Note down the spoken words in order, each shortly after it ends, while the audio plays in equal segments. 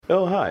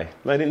Oh, hi.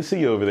 I didn't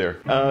see you over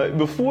there.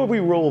 Before we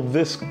roll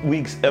this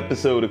week's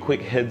episode, a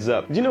quick heads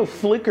up. Did you know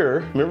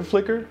Flickr, remember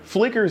Flickr?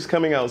 Flickr is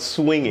coming out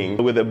swinging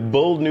with a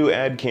bold new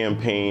ad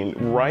campaign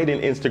right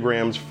in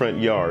Instagram's front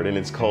yard, and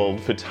it's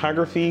called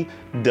Photography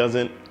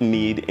Doesn't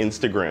Need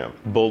Instagram.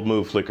 Bold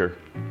move, Flickr.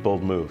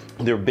 Bold move.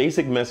 Their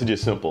basic message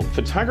is simple.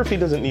 Photography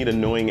doesn't need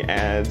annoying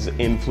ads,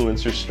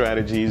 influencer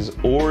strategies,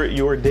 or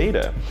your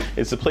data.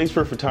 It's a place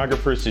for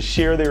photographers to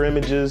share their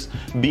images,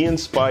 be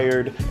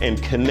inspired, and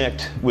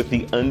connect with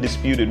the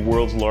undisputed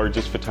world's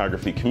largest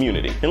photography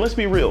community. And let's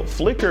be real,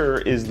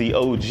 Flickr is the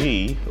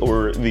OG,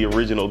 or the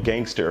original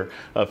gangster,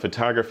 of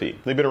photography.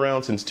 They've been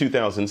around since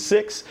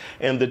 2006,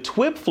 and the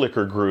TWIP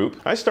Flickr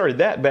group, I started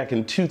that back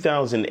in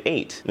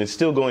 2008, and it's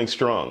still going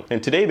strong.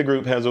 And today the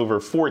group has over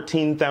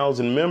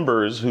 14,000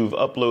 members who've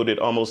uploaded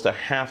almost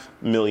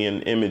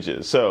 500,000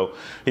 images. So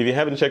if you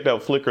haven't checked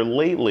out Flickr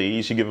lately,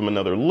 you should give them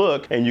another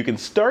look, and you can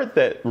start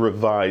that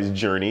revised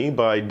journey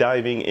by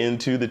diving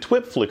into the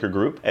TWIP Flickr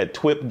group at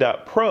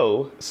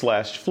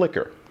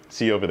twip.pro/Flickr.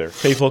 See you over there.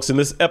 Hey folks, in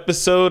this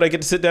episode, I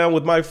get to sit down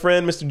with my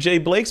friend, Mr. Jay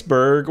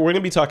Blakesberg. We're going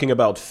to be talking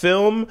about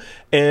film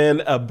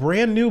and a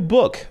brand new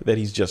book that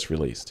he's just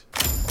released.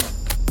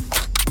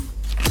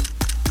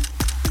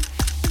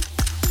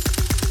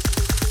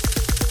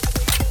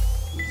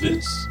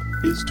 This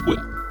is TWIP.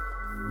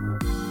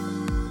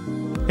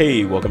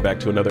 Hey, welcome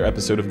back to another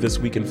episode of This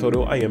Week in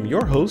Photo. I am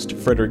your host,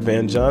 Frederick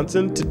Van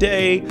Johnson.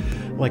 Today,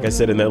 like I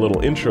said in that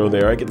little intro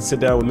there, I get to sit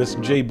down with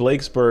Mr. Jay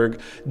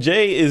Blakesberg.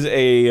 Jay is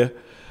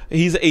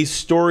he's a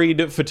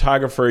storied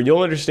photographer.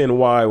 You'll understand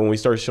why when we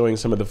start showing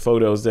some of the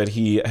photos that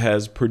he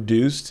has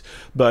produced.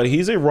 But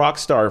he's a rock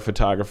star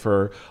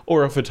photographer,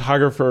 or a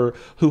photographer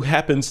who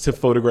happens to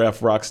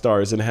photograph rock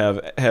stars and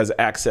has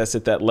access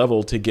at that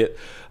level to get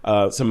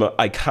some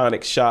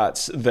iconic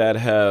shots that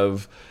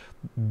have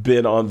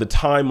been on the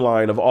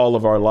timeline of all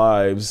of our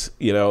lives,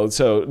 you know.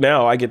 So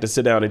now I get to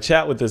sit down and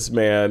chat with this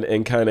man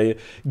and kind of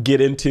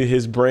get into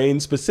his brain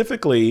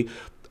specifically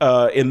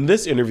in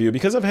this interview,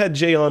 because I've had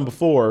Jay on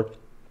before.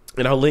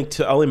 And I'll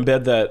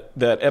embed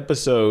that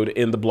episode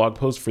in the blog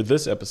post for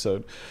this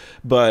episode.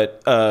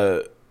 But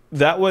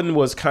that one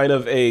was kind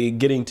of a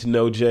getting to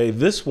know Jay.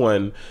 This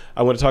one,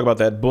 I want to talk about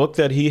that book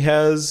that he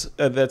has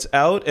that's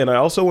out. And I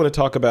also want to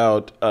talk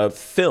about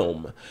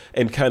film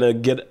and kind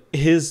of get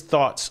his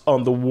thoughts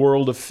on the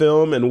world of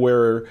film and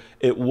where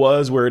it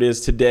was, where it is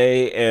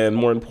today, and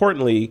more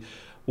importantly,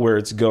 where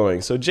it's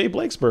going. So Jay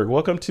Blakesberg,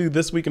 welcome to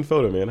This Week in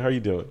Photo, man. How are you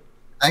doing?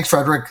 Thanks,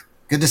 Frederick.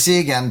 Good to see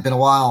you again. Been a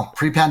while.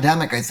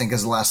 Pre-pandemic, I think,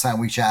 is the last time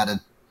we chatted.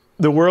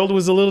 The world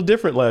was a little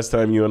different last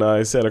time you and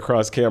I sat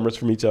across cameras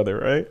from each other,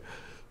 right?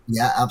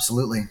 Yeah,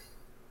 absolutely.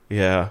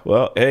 Yeah.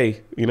 Well, hey,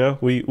 you know,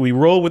 we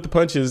roll with the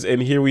punches,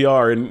 and here we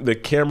are, and the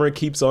camera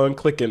keeps on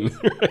clicking.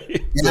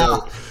 Right? Yeah.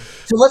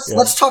 So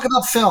let's talk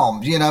about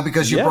film, you know,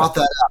 because you brought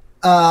that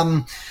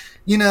up.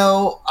 You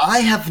know, I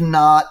have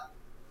not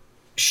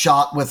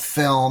shot with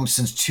film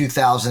since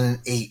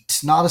 2008.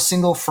 Not a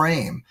single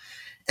frame.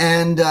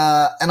 And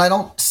I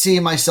don't see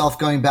myself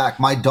going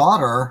back. My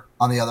daughter,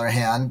 on the other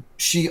hand,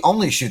 she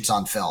only shoots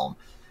on film.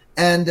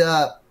 And,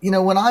 you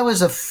know, when I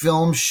was a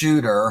film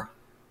shooter,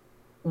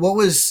 what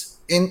was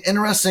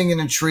interesting and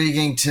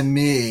intriguing to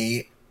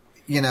me,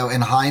 you know,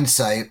 in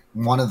hindsight,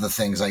 one of the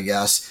things, I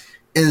guess,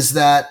 is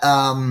that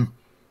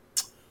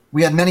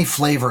we had many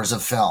flavors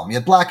of film. You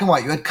had black and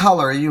white, you had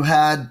color, you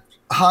had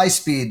high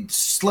speed,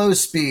 slow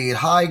speed,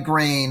 high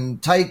grain,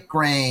 tight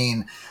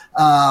grain.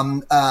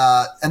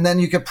 And then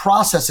you could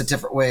process it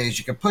different ways.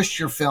 You could push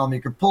your film,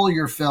 you could pull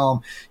your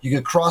film, you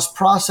could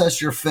cross-process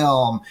your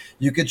film,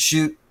 you could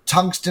shoot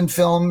tungsten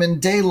film in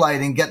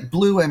daylight and get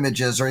blue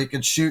images, or you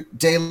could shoot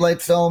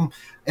daylight film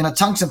in a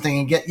tungsten thing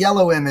and get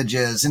yellow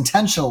images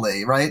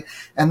intentionally, right?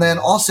 And then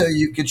also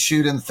you could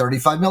shoot in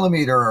 35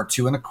 millimeter or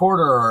 2 1/4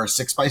 or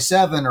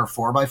 6x7 or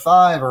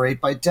 4x5 or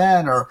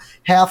 8x10 or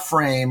half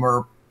frame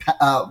or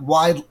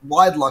wide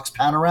lux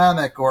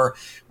panoramic, or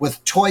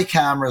with toy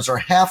cameras or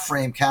half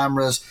frame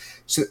cameras.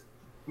 So,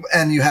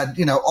 and you had,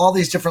 you know, all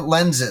these different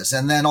lenses,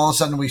 and then all of a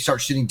sudden we start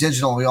shooting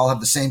digital. We all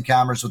have the same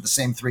cameras with the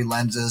same 3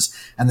 lenses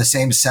and the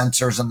same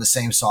sensors and the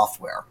same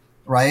software,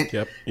 right?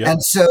 Yep.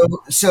 And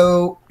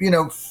so, you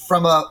know,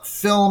 from a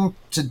film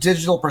to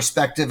digital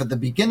perspective at the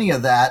beginning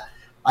of that,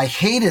 I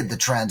hated the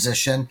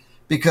transition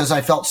because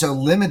I felt so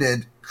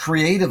limited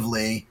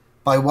creatively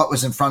by what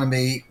was in front of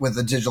me with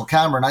the digital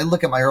camera. And I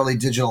look at my early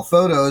digital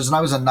photos, and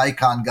I was a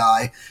Nikon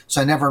guy,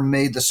 so I never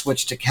made the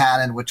switch to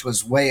Canon, which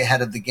was way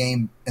ahead of the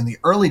game in the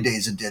early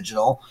days of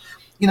digital.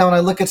 You know, and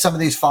I look at some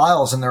of these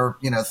files, and they're,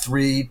 you know,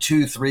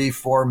 2, 3,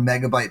 4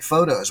 megabyte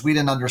photos. We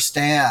didn't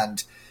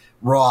understand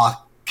raw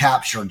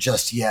capture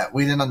just yet.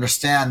 We didn't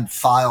understand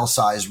file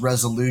size,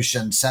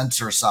 resolution,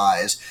 sensor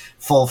size,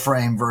 full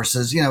frame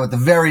versus, you know, at the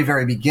very,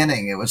 very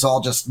beginning, it was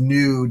all just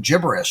new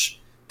gibberish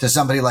to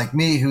somebody like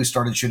me who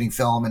started shooting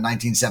film in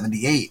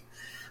 1978.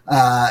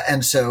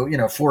 And so, you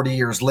know, 40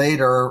 years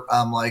later,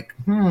 I'm like,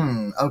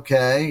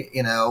 okay,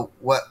 you know,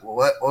 what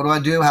do I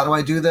do? How do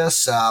I do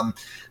this? And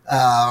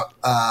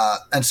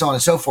so on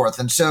and so forth.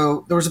 And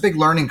so there was a big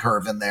learning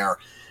curve in there.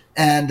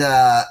 And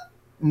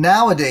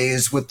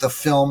nowadays with the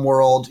film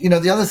world,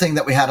 the other thing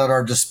that we had at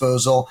our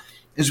disposal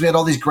is we had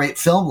all these great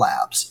film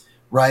labs,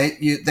 right?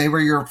 They were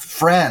your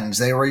friends.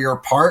 They were your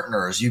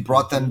partners. You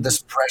brought them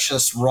this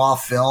precious raw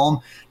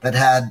film that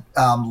had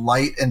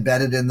light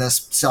embedded in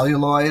this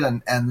celluloid,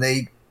 and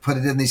they put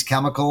it in these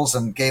chemicals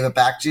and gave it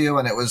back to you,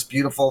 and it was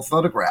beautiful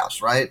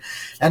photographs, right?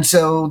 And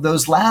so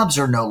those labs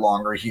are no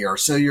longer here.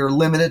 So you're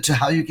limited to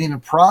how you can even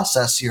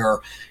process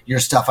your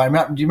stuff. Do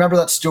you remember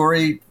that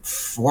story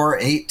 4,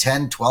 8,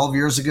 10, 12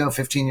 years ago,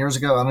 15 years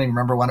ago? I don't even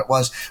remember when it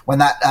was, when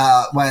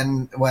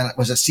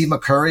was it Steve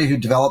McCurry who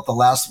developed the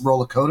last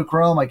roll of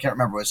Kodachrome? I can't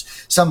remember. It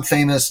was some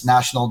famous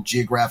National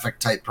Geographic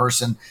type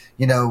person,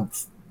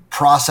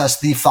 process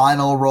the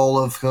final roll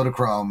of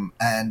Kodachrome.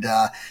 And do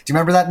you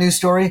remember that news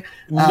story?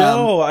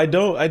 No, I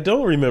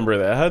don't remember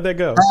that. How'd that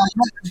go?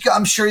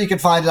 I'm sure you can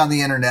find it on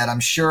the internet. I'm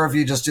sure if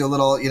you just do a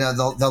little,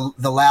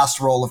 the last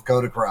roll of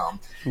Kodachrome.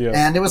 Yeah.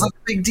 And it was like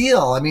a big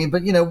deal. I mean,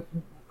 but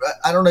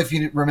I don't know if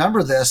you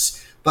remember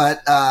this,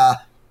 but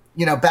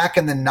back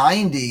in the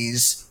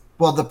 90s,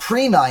 well, the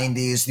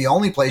pre-90s, the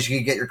only place you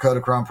could get your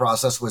Kodachrome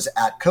process was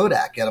at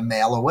Kodak. You had to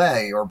mail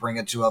away or bring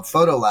it to a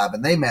photo lab,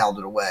 and they mailed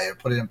it away or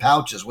put it in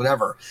pouches,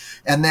 whatever.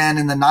 And then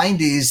in the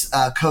 90s,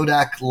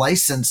 Kodak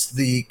licensed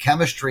the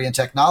chemistry and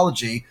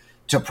technology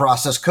to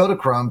process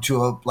Kodachrome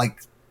to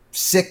like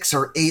 6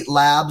 or 8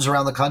 labs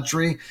around the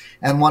country.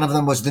 And one of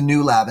them was the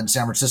New Lab in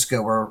San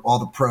Francisco, where all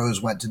the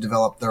pros went to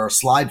develop their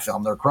slide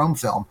film, their chrome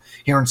film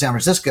here in San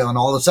Francisco. And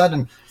all of a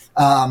sudden,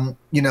 we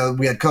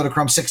had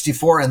Kodachrome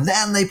 64, and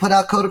then they put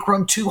out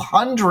Kodachrome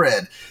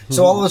 200.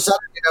 So all of a sudden,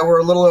 we're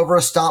a little over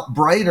a stop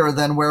brighter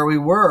than where we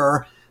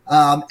were.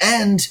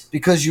 And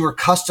because you were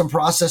custom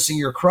processing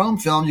your chrome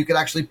film, you could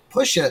actually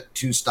push it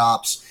 2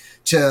 stops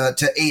to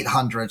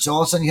 800. So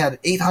all of a sudden you had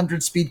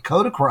 800 speed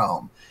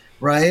Kodachrome,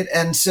 right?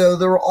 And so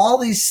there were all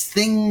these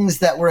things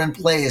that were in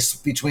place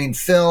between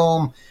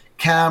film,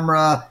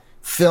 camera,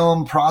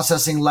 film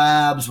processing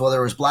labs, whether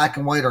it was black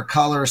and white or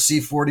color,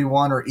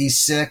 C41 or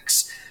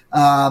E6.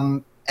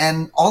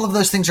 And all of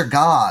those things are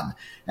gone.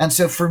 And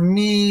so for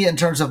me, in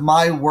terms of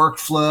my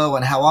workflow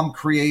and how I'm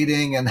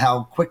creating and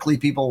how quickly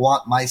people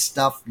want my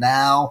stuff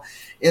now,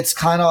 it's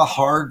kind of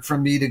hard for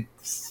me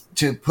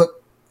to put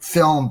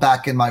film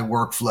back in my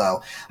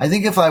workflow. I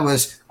think if I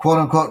was quote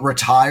unquote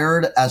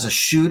retired as a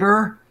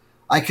shooter,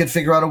 I could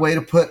figure out a way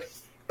to put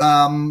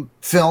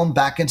film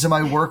back into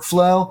my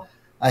workflow.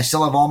 I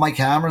still have all my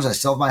cameras. I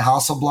still have my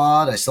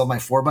Hasselblad. I still have my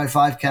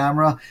 4x5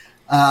 camera.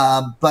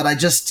 But I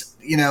just,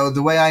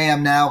 the way I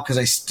am now, because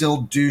I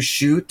still do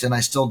shoot and I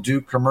still do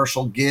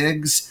commercial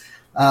gigs,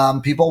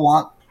 people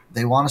want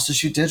us to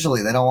shoot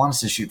digitally. They don't want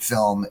us to shoot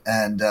film.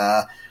 And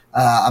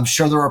I'm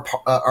sure there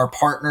are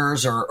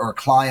partners or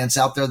clients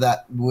out there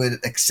that would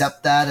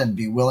accept that and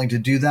be willing to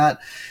do that.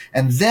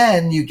 And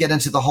then you get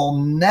into the whole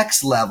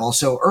next level.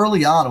 So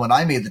early on, when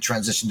I made the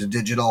transition to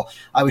digital,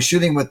 I was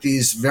shooting with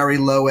these very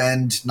low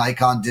end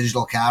Nikon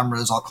digital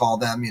cameras. I'll call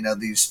them,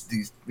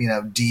 these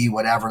D,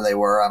 whatever they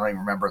were. I don't even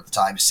remember at the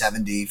time,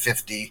 70,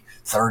 50,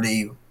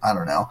 30. I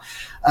don't know.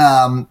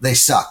 They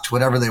sucked,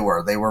 whatever they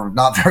were. They were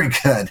not very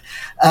good.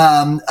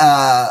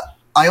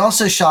 I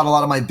also shot a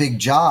lot of my big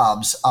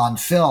jobs on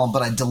film,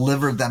 but I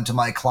delivered them to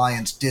my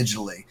clients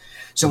digitally.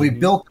 So we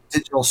built a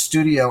digital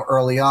studio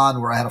early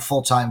on where I had a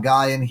full-time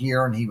guy in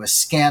here, and he was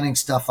scanning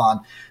stuff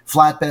on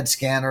flatbed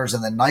scanners.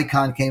 And then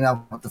Nikon came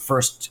out with the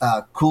first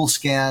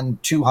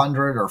CoolScan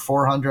 200 or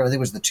 400. I think it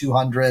was the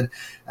 200.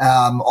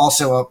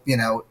 Also,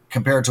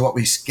 compared to what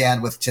we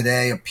scanned with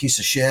today, a piece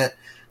of shit.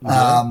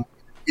 I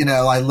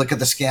look at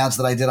the scans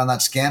that I did on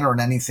that scanner,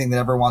 and anything that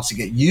ever wants to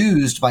get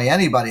used by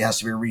anybody has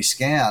to be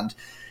rescanned.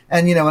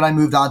 And, when I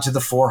moved on to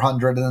the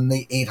 400 and then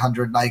the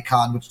 800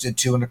 Nikon, which did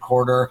 2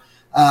 1/4,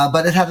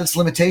 but it had its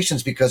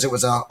limitations because it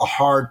was a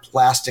hard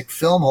plastic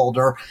film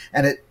holder,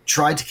 and it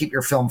tried to keep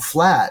your film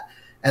flat.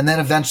 And then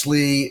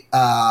eventually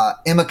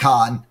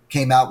Imicon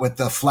came out with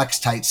the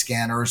FlexTight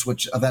scanners,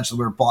 which eventually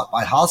were bought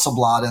by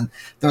Hasselblad, and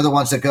they're the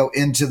ones that go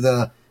into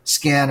the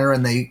scanner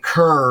and they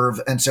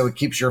curve, and so it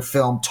keeps your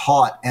film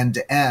taut end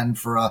to end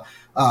for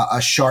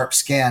a sharp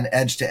scan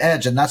edge to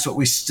edge. And that's what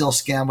we still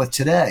scan with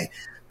today.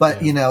 But,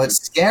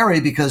 it's scary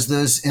because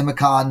those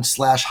Imicon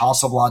 /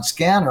 Hasselblad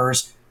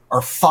scanners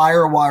are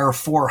FireWire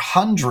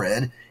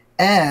 400,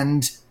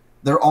 and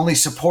they're only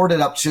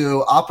supported up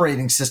to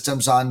operating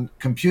systems on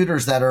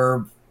computers that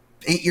are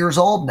 8 years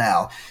old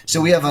now.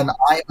 So we have an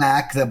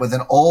iMac that with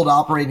an old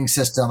operating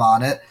system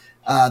on it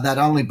that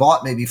I only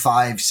bought maybe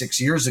 5-6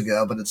 years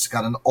ago, but it's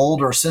got an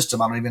older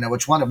system. I don't even know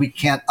which one. And we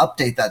can't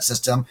update that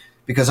system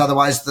because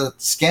otherwise the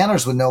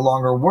scanners would no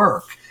longer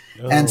work.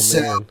 And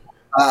so...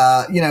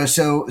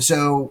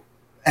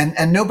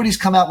 and nobody's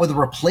come out with a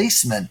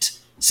replacement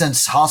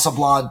since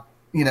Hasselblad,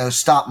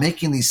 stopped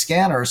making these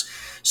scanners.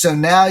 So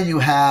now you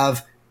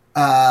have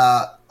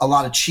a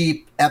lot of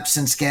cheap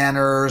Epson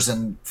scanners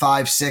and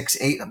 $500,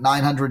 $600,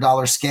 $800,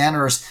 $900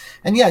 scanners.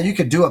 And yeah, you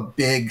could do a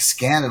big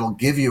scan. It'll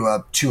give you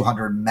a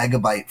 200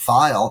 megabyte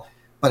file,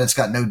 but it's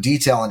got no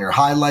detail in your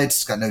highlights.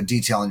 It's got no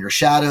detail in your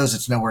shadows.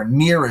 It's nowhere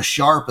near as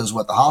sharp as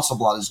what the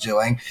Hasselblad is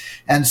doing.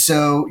 And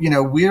so,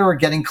 we are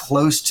getting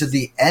close to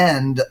the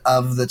end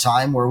of the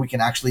time where we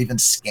can actually even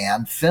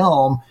scan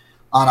film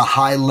on a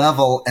high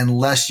level,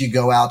 unless you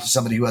go out to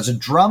somebody who has a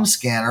drum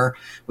scanner,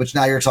 which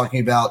now you're talking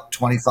about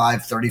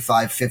 $25,000,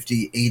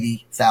 $35,000,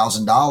 $50,000,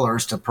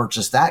 $80,000 to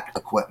purchase that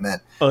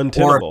equipment.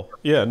 Untenable.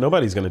 Yeah,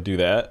 nobody's going to do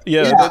that.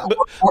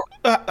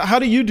 But how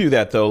do you do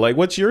that though? Like,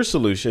 what's your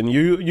solution?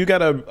 You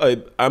got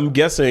I'm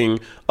guessing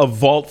a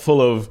vault full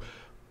of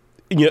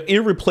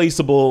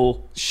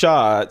irreplaceable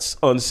shots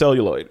on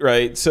celluloid,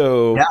 right?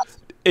 So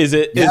is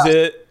it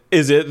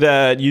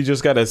that you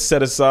just got to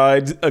set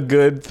aside a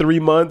good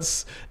 3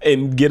 months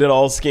and get it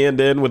all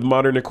scanned in with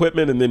modern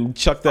equipment and then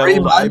chuck that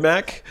old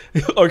iMac?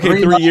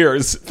 Okay, 3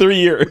 years. 3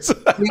 years.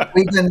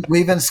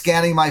 we've been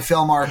scanning my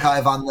film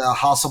archive on the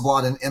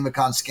Hasselblad and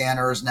Imicon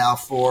scanners now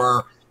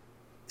for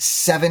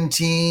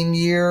 17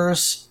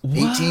 years,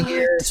 18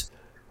 years.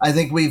 I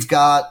think we've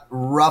got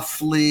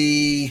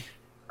roughly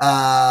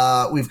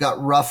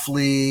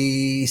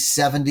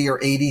 70 or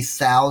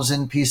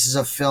 80,000 pieces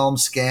of film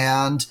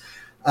scanned.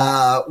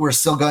 We're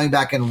still going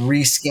back and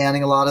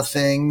rescanning a lot of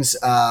things.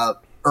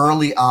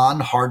 Early on,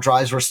 hard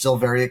drives were still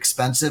very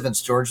expensive and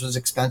storage was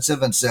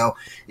expensive. And so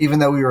even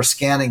though we were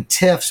scanning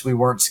TIFFs, we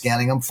weren't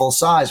scanning them full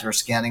size. We were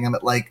scanning them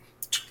at like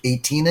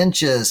 18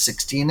 inches,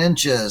 16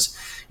 inches,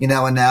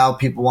 and now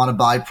people want to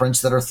buy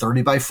prints that are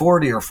 30 by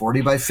 40 or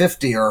 40 by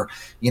 50, or,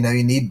 you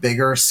need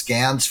bigger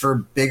scans for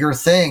bigger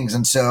things.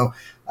 And so,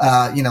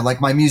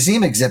 like my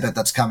museum exhibit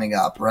that's coming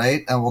up,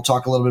 right? And we'll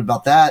talk a little bit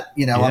about that.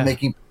 I'm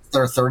making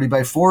they're 30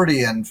 by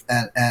 40 and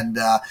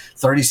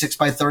 36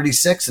 by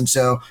 36. And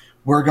so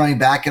we're going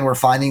back and we're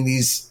finding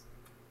these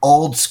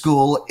old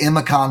school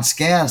Imicon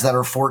scans that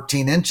are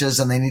 14 inches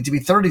and they need to be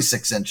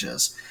 36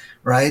 inches,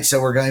 right? So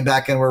we're going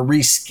back and we're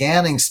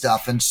rescanning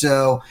stuff. And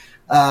so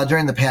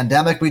during the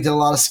pandemic, we did a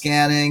lot of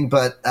scanning,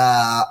 but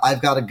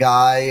I've got a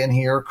guy in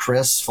here,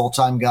 Chris,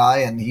 full-time guy,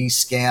 and he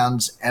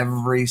scans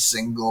every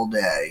single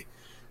day.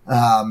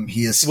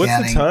 He is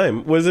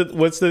scanning. What's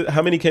the time?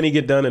 How many can he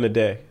get done in a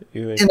day?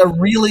 In a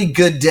really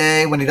good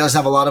day, when he doesn't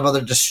have a lot of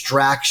other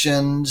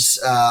distractions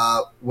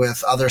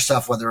with other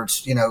stuff, whether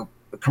it's,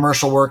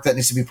 commercial work that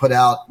needs to be put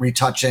out,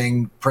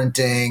 retouching,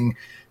 printing,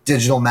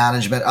 digital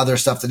management, other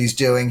stuff that he's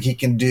doing, he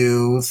can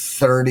do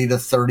 30 to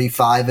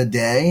 35 a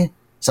day,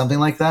 something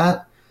like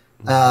that.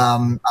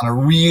 On a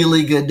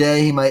really good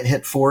day, he might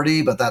hit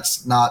 40, but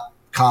that's not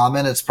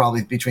common. It's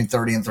probably between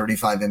 30 and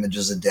 35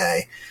 images a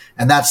day.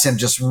 And that's him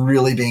just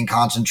really being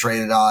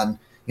concentrated on,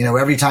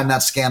 every time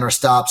that scanner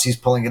stops, he's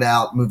pulling it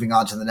out, moving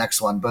on to the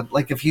next one. But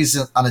like if he's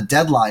on a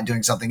deadline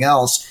doing something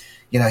else,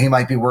 he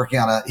might be working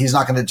on he's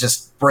not going to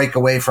just break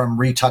away from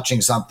retouching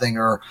something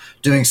or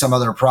doing some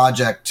other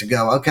project to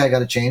go, okay, I got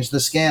to change the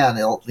scan.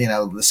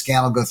 The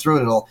scan will go through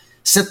it. It'll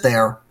sit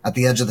there at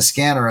the edge of the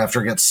scanner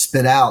after it gets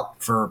spit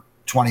out for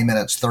 20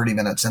 minutes, 30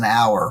 minutes, an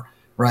hour.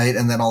 Right.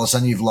 And then all of a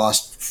sudden you've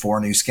lost 4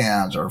 new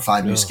scans or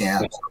 5 new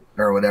scans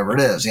or whatever it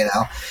is,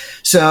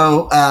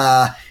 So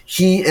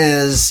he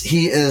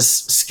is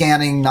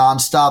scanning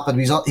nonstop, and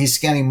he's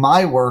scanning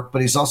my work,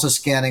 but he's also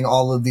scanning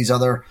all of these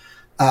other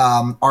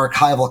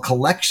archival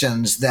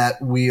collections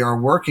that we are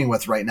working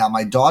with right now.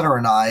 My daughter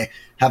and I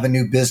have a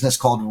new business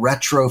called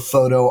Retro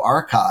Photo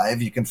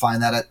Archive. You can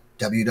find that at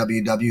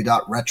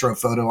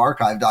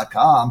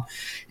www.retrophotoarchive.com.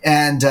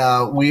 And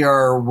we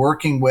are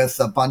working with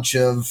a bunch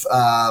of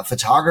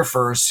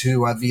photographers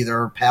who have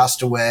either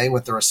passed away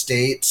with their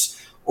estates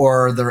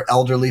or they're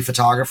elderly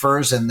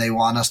photographers and they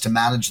want us to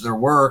manage their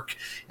work.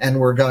 And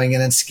we're going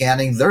in and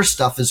scanning their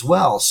stuff as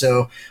well.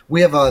 So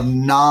we have a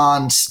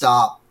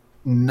nonstop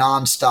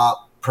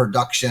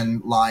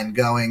production line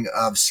going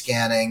of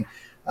scanning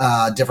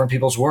different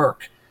people's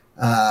work.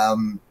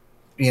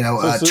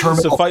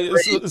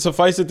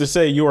 Suffice it to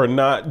say, you are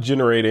not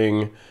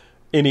generating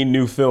any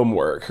new film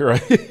work,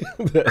 right?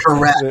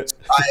 Correct.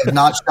 I have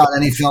not shot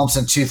any film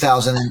since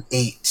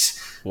 2008.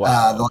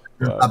 Wow.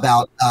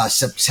 About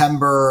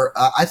September.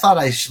 I thought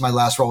my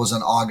last role was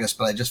in August,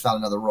 but I just found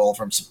another role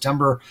from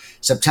September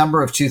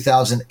of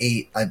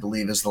 2008, I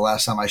believe, is the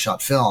last time I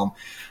shot film.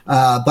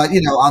 But,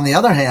 on the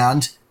other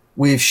hand,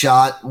 we've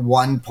shot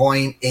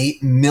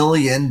 1.8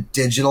 million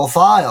digital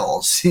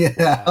files, and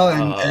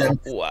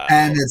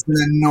it's an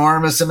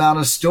enormous amount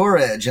of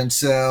storage. And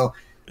so,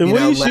 and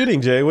what are you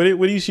shooting, Jay? What are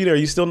you shooting? Are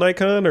you still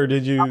Nikon, or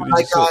did you? I'm a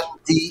Nikon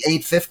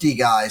D850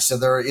 guy. So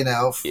they're,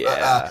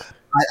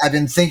 I've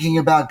been thinking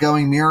about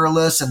going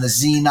mirrorless and the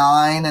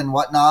Z9 and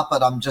whatnot,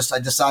 but I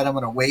decided I'm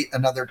going to wait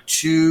another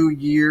 2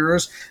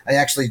 years. I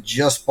actually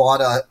just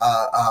bought an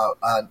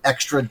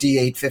extra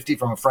D850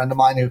 from a friend of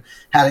mine who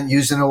hadn't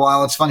used it in a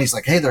while. It's funny. He's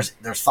like, hey,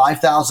 there's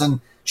 5,000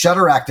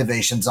 shutter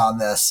activations on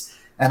this.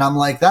 And I'm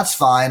like, that's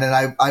fine.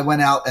 And I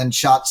went out and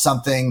shot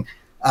something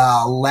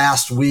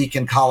last week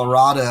in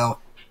Colorado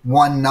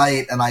one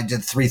night, and I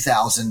did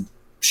 3,000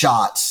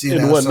 shots.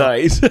 In one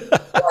night.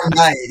 One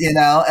night,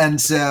 and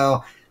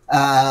so...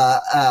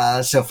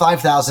 So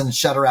 5,000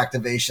 shutter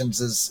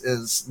activations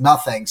is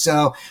nothing.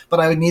 So, but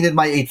I needed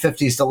my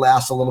 850s to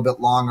last a little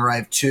bit longer. I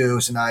have two,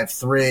 so now I have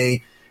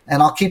three,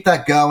 and I'll keep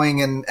that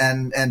going.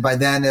 And by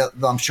then,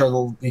 I'm sure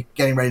they'll be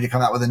getting ready to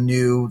come out with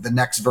the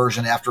next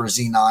version after a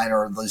Z9,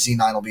 or the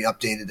Z9 will be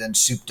updated and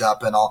souped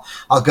up, and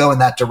I'll go in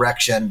that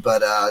direction,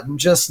 but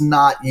just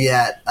not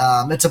yet.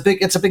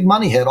 It's a big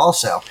money hit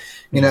also.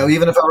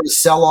 Even if I were to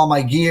sell all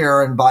my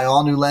gear and buy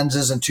all new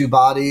lenses and two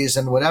bodies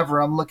and whatever,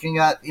 I'm looking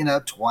at,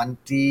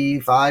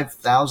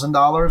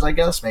 $25,000, I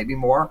guess, maybe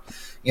more,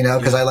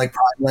 because I like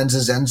prime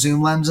lenses and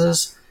zoom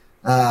lenses.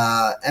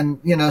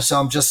 So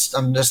I'm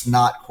just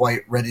not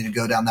quite ready to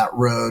go down that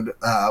road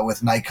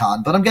with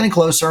Nikon, but I'm getting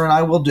closer, and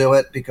I will do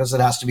it because it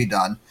has to be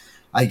done.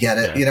 I get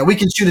it. Yeah. We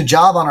can shoot a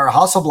job on our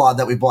Hasselblad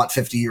that we bought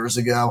 50 years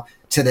ago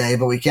today,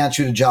 but we can't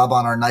shoot a job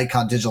on our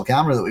Nikon digital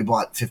camera that we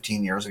bought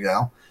 15 years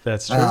ago.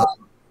 That's true.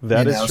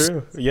 That is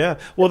true. Yeah.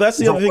 Well, that's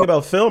the other thing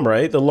about film,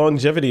 right? The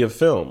longevity of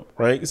film,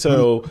 right?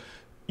 So,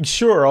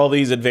 sure, all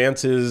these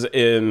advances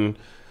in,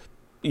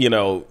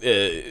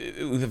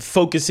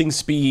 focusing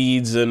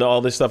speeds and all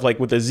this stuff, like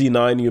with the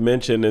Z9 you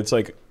mentioned, it's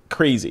like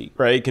crazy,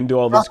 right? It can do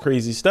all this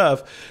crazy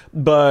stuff.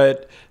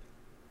 But,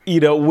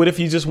 what if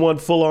you just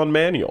want full on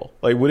manual?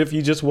 Like, what if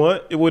you just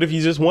want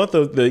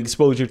the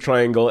exposure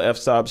triangle,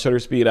 f-stop, shutter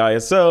speed,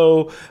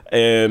 ISO,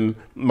 and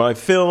my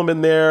film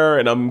in there,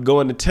 and I'm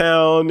going to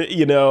town,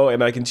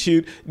 and I can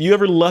shoot. Do you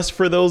ever lust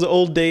for those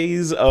old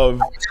days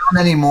of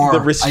anymore. The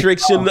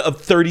restriction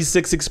of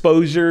 36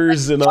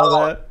 exposures and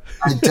all that?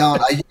 I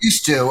don't. I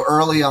used to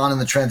early on in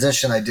the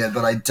transition. I did,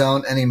 but I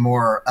don't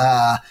anymore.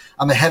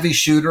 I'm a heavy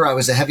shooter. I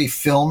was a heavy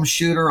film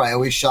shooter. I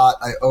always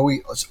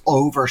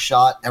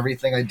overshot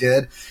everything I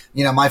did.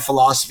 My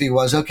philosophy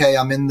was, okay,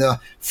 I'm in the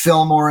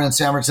Fillmore in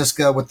San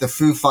Francisco with the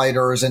Foo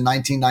Fighters in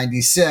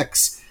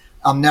 1996.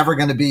 I'm never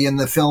going to be in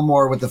the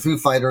Fillmore with the Foo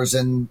Fighters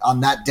on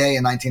that day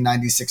in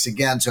 1996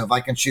 again. So if I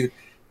can shoot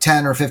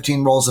 10 or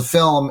 15 rolls of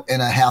film in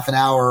a half an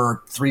hour,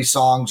 or 3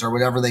 songs or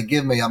whatever they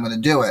give me, I'm going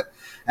to do it.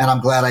 And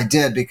I'm glad I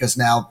did, because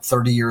now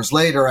 30 years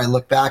later, I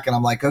look back and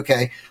I'm like,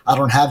 okay, I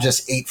don't have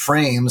just 8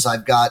 frames.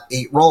 I've got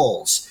 8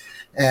 rolls.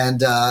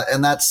 And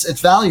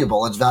it's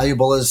valuable. It's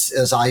valuable as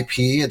IP.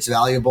 It's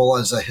valuable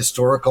as a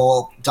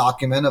historical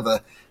document of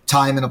a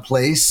time and a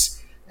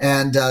place.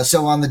 And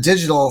so on the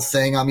digital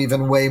thing, I'm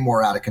even way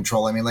more out of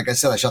control. I mean, like I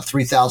said, I shot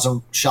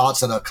 3,000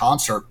 shots at a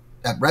concert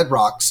at Red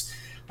Rocks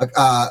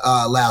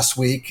last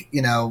week.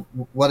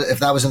 What if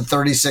that was in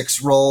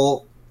 36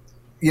 roll,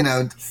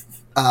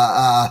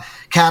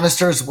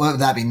 canisters? What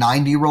would that be?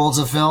 90 rolls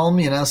of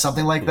film,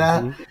 something like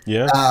that.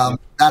 Yeah. I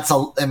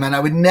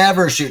would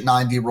never shoot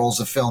 90 rolls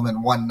of film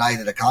in one night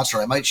at a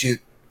concert. I might shoot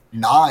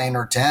 9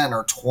 or 10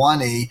 or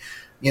 20,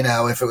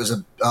 if it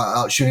was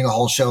shooting a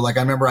whole show. Like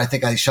I remember, I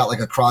think I shot like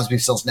a Crosby,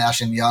 Stills,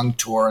 Nash and Young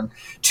tour in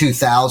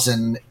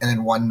 2000. And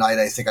in one night,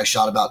 I think I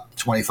shot about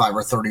 25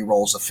 or 30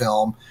 rolls of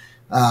film.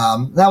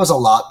 That was a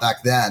lot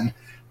back then,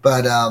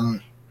 but,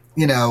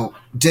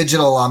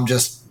 digital,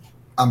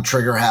 I'm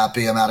trigger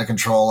happy. I'm out of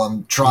control.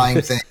 I'm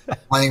trying things,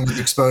 playing with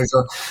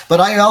exposure.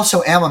 But I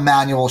also am a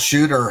manual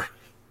shooter,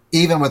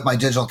 even with my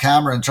digital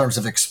camera in terms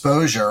of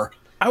exposure.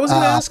 I was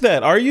going to ask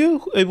that. Are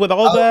you with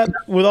all that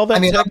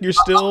tech? You're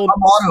still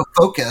I'm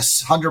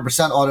autofocus,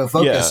 100%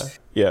 autofocus.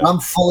 Yeah.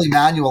 I'm fully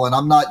manual, and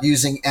I'm not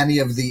using any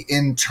of the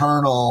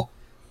internal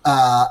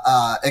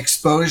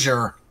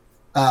exposure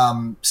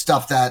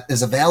stuff that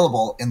is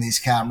available in these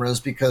cameras,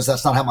 because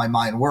that's not how my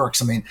mind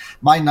works. I mean,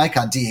 my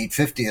Nikon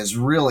D850 is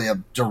really a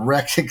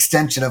direct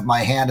extension of my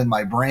hand and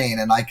my brain,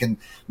 and I can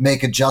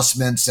make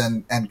adjustments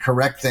and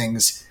correct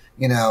things,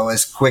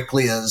 as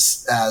quickly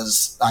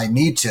as I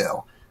need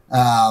to.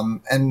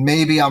 And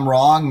maybe I'm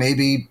wrong,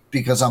 maybe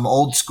because I'm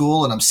old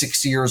school and I'm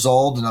 60 years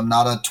old and I'm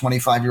not a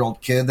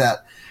 25-year-old kid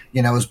that,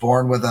 was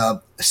born with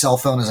a cell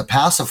phone as a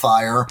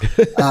pacifier.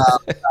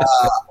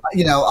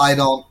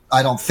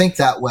 I don't think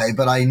that way,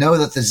 but I know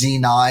that the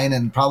Z9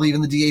 and probably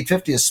even the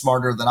D850 is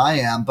smarter than I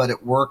am, but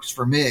it works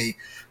for me.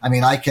 I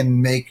mean, I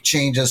can make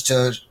changes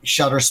to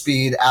shutter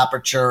speed,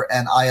 aperture,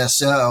 and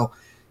ISO,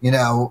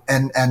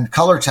 and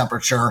color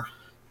temperature.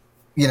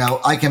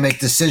 I can make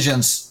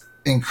decisions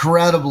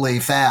incredibly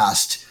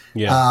fast,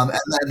 and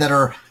that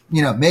are,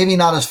 maybe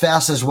not as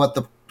fast as what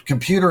the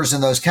computers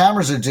in those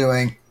cameras are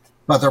doing,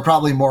 but they're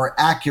probably more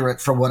accurate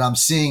for what I'm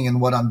seeing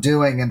and what I'm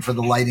doing, and for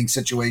the lighting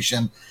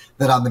situation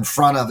that I'm in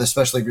front of,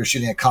 especially if you're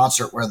shooting a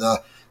concert where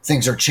the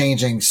things are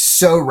changing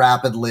so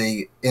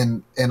rapidly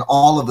in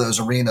all of those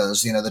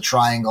arenas, the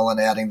triangle and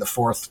adding the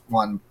fourth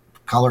one,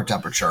 color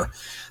temperature.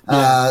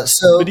 But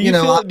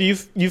do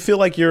you feel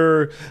like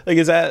you're like,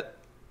 is that,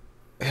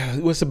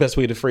 what's the best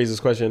way to phrase this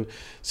question?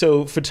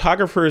 So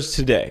photographers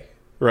today,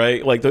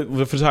 right? Like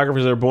the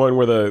photographers are born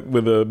with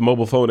a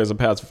mobile phone as a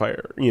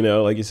pacifier,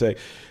 like you say.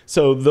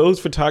 So those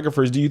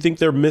photographers, do you think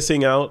they're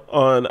missing out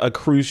on a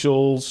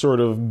crucial sort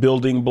of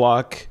building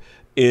block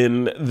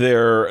in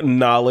their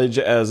knowledge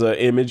as an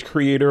image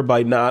creator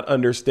by not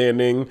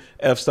understanding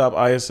f-stop,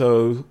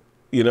 ISO,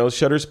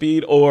 shutter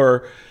speed?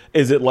 Or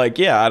is it like,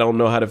 yeah, I don't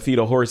know how to feed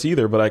a horse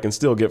either, but I can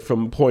still get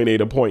from point A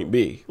to point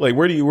B? Like,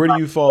 where do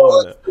you fall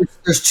on that?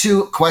 There's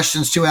two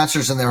questions, two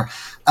answers in there.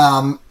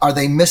 Are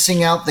they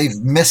missing out? They've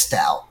missed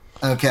out.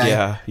 Okay.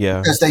 Yeah.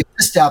 Because they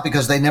missed out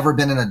because they've never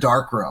been in a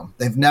dark room.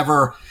 They've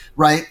never,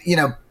 right?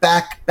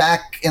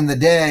 Back in the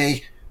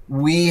day,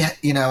 we,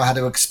 had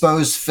to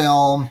expose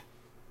film,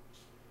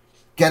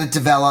 get it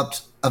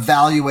developed,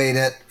 evaluate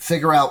it,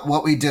 figure out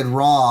what we did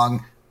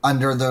wrong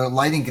under the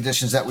lighting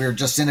conditions that we were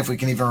just in, if we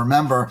can even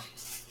remember.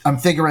 I'm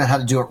figuring out how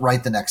to do it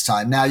right the next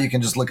time. Now you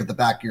can just look at the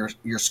back of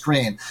your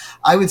screen.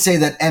 I would say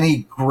that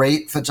any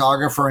great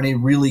photographer, any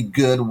really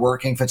good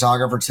working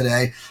photographer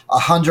today,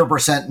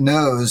 100%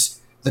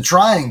 knows the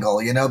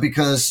triangle,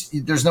 because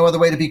there's no other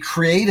way to be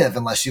creative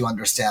unless you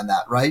understand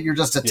that, right? You're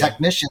just a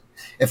technician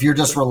if you're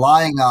just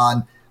relying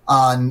on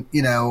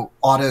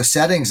auto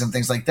settings and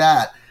things like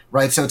that,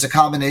 right? So it's a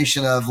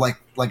combination of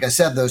like I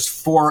said, those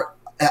four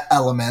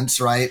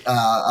elements, right?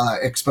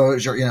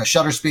 Exposure,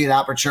 shutter speed,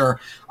 aperture,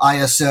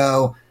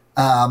 ISO,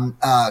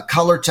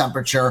 color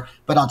temperature,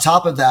 but on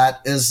top of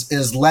that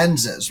is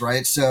lenses,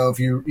 right? So if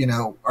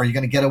are you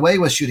going to get away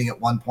with shooting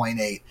at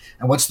 1.8?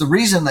 And what's the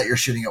reason that you're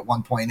shooting at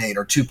 1.8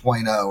 or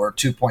 2.0 or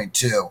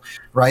 2.2,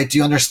 right? Do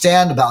you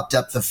understand about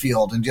depth of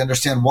field? And do you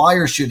understand why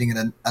you're shooting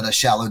at a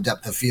shallow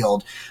depth of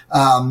field?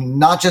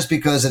 Not just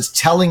because it's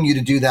telling you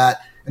to do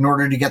that in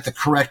order to get the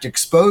correct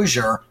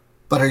exposure,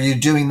 but are you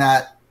doing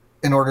that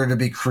in order to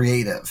be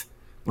creative,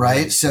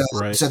 right? So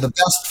the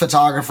best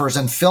photographers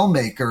and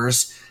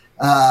filmmakers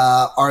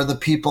are the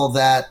people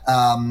that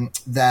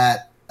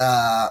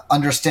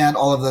understand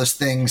all of those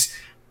things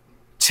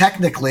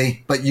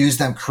technically, but use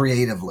them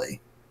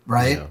creatively,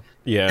 right?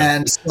 Yeah.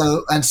 And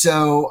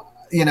so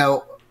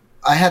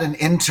I had an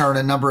intern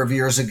a number of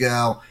years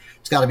ago.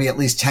 It's got to be at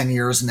least 10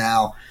 years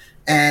now.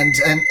 And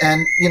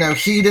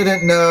he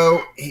didn't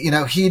know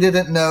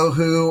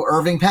who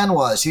Irving Penn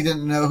was. He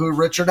didn't know who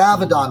Richard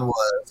Avedon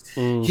was.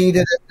 He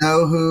didn't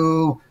know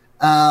who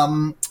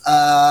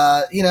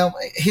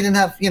he didn't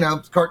have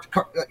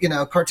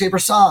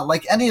Cartier-Bresson,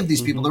 like any of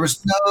these people. There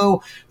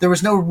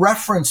was no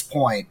reference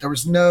point. There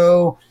was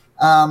no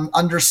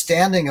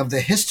understanding of the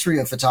history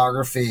of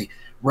photography,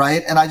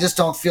 right? And I just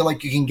don't feel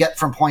like you can get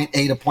from point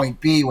A to point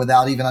B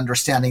without even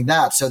understanding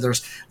that. So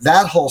there's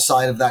that whole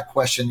side of that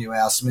question you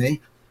asked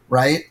me,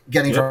 right?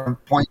 Getting from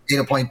point A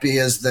to point B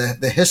is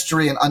the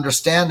history and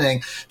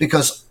understanding,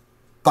 because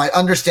by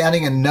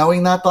understanding and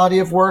knowing that body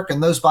of work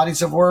and those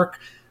bodies of work,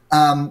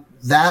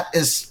 that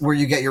is where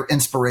you get your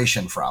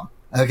inspiration from.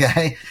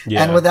 Okay.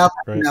 Yeah, and without,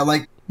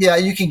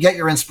 you can get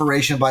your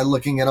inspiration by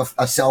looking at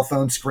a cell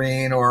phone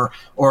screen or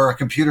a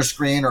computer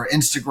screen or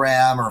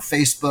Instagram or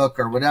Facebook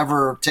or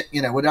whatever,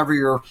 whatever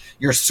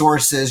your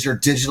source is, your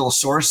digital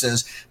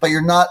sources, but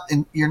you're not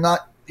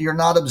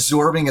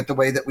absorbing it the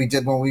way that we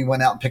did when we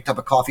went out and picked up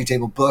a coffee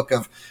table book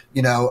of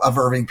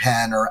Irving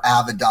Penn or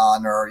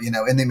Avedon or,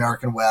 In the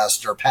American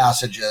West or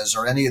Passages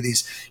or any of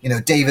these,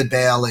 David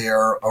Bailey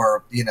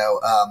or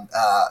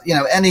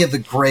any of the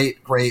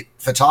great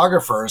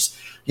photographers,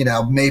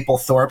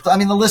 Mapplethorpe. I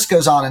mean, the list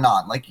goes on and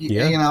on. Like,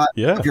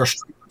 if you're a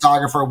street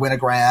photographer,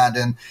 Winogrand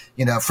and,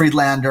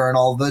 Friedlander and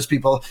all of those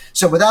people.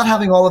 So without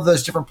having all of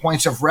those different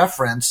points of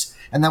reference,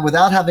 and then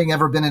without having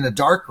ever been in a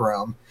dark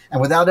room,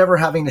 and without ever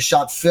having to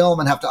shot film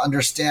and have to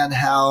understand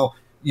how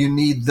you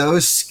need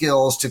those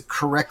skills to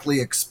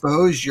correctly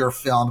expose your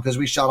film, because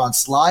we shot on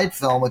slide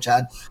film, which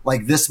had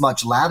like this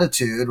much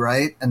latitude,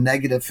 right? And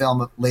negative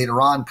film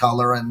later on,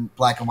 color and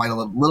black and white, a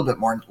little bit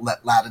more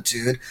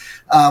latitude.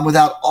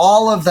 Without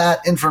all of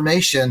that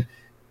information,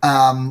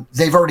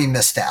 they've already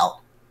missed out.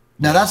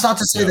 Now, that's not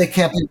to say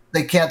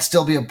they can't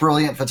still be a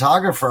brilliant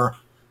photographer,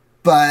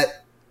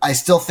 but I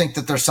still think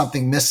that there's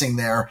something missing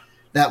there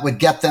that would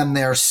get them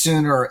there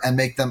sooner and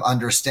make them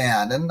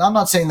understand. And I'm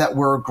not saying that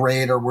we're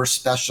great or we're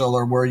special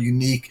or we're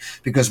unique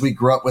because we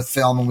grew up with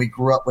film and we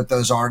grew up with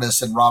those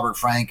artists and Robert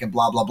Frank and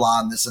blah, blah, blah,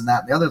 and this and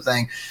that and the other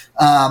thing.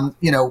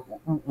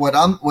 What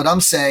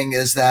I'm saying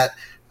is that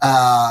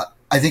I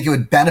think it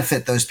would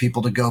benefit those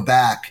people to go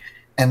back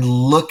and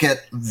look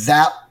at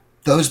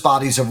those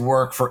bodies of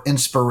work for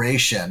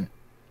inspiration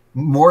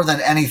more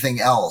than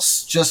anything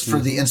else, just for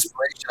the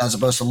inspiration, as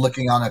opposed to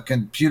looking on a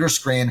computer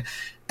screen.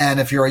 And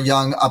if you're a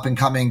young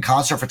up-and-coming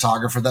concert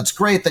photographer, that's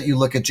great that you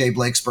look at Jay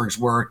Blakesberg's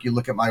work, you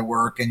look at my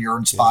work, and you're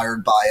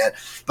inspired by it.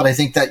 But I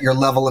think that your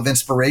level of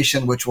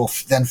inspiration, which will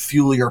then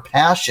fuel your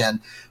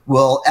passion,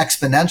 will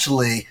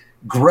exponentially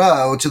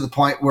grow to the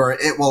point where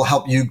it will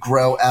help you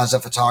grow as a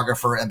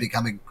photographer and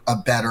become a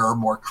better,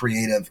 more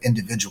creative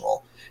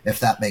individual, if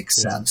that makes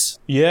sense.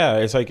 Yeah,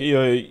 it's like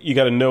you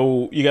got to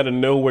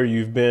know where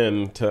you've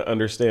been to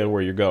understand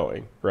where you're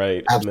going,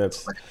 right?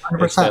 Absolutely. And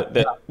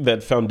that's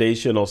that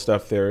foundational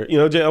stuff there.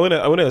 Jay, I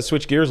want to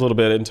switch gears a little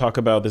bit and talk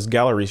about this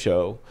gallery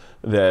show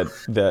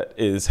that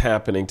is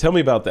happening. Tell me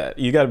about that.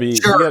 You got to be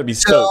stoked.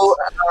 So,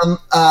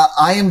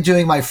 I am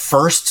doing my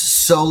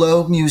first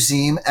solo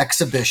museum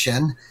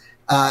exhibition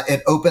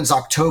It opens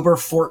October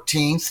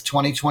 14th,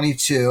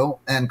 2022,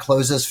 and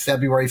closes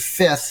February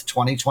 5th,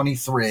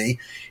 2023.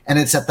 And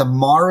it's at the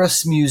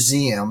Morris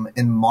Museum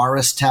in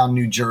Morristown,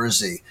 New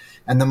Jersey.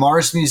 And the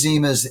Morris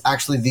Museum is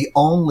actually the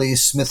only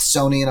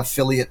Smithsonian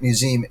affiliate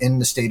museum in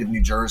the state of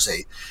New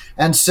Jersey.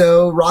 And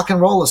so rock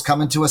and roll is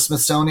coming to a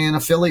Smithsonian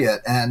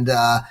affiliate. And,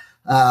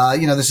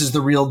 this is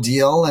the real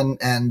deal.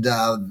 And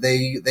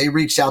they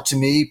reached out to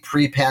me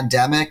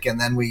pre-pandemic,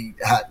 and then we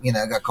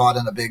got caught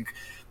in a big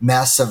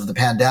mess of the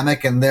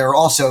pandemic, and they're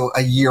also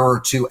a year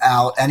or two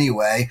out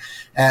anyway.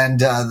 And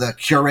the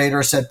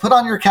curator said, put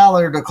on your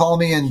calendar to call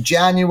me in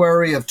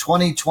January of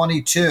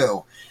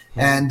 2022.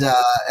 And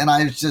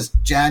I was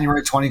just,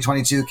 January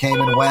 2022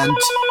 came and went,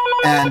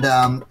 and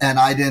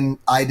I didn't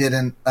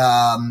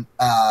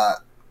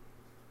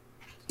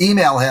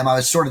email him. I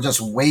was sort of just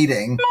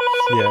waiting.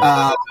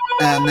 Yeah.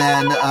 And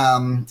then,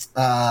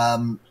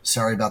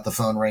 sorry about the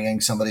phone ringing.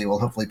 Somebody will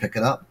hopefully pick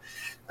it up.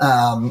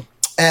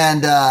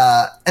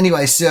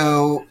 Anyway,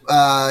 so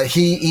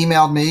he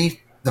emailed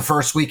me the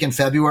first week in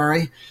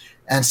February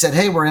and said,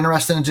 hey, we're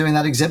interested in doing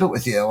that exhibit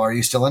with you. Are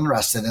you still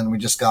interested? And we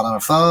just got on a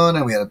phone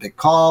and we had a big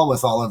call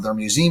with all of their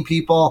museum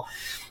people.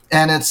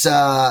 And it's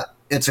a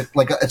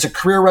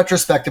career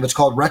retrospective. It's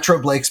called Retro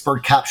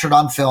Blakesberg, Captured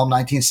on Film,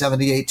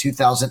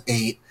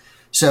 1978-2008.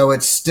 So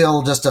it's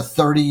still just a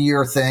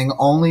 30-year thing,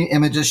 only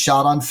images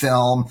shot on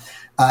film.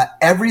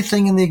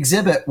 Everything in the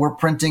exhibit we're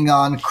printing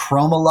on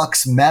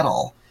Chromolux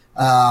metal.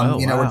 Wow.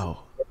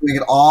 We're doing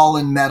it all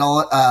in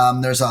metal.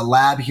 There's a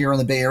lab here in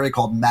the Bay Area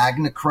called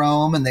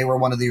Magnachrome, and they were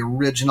one of the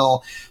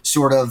original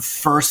sort of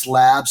first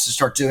labs to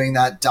start doing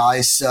that dye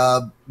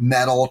sub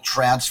metal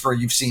transfer.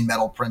 You've seen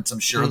metal prints, I'm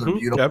sure. They're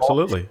beautiful.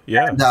 Absolutely,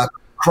 yeah. And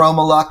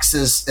Chromolux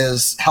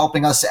is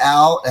helping us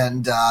out,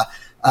 and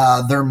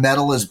their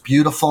metal is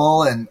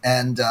beautiful, and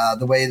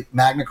the way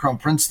Magnachrome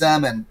prints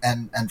them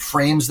and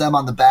frames them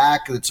on the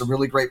back, it's a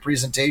really great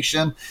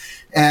presentation.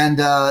 And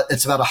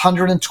it's about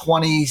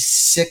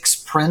 126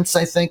 prints,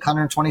 I think,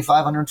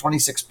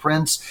 126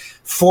 prints,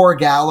 4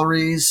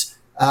 galleries.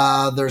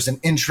 There's an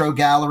intro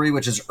gallery,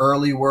 which is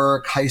early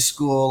work, high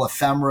school,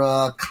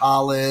 ephemera,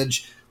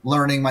 college,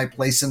 learning my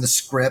place in the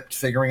script,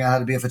 figuring out how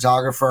to be a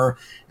photographer.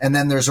 And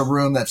then there's a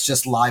room that's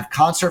just live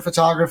concert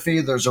photography.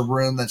 There's a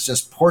room that's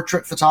just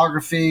portrait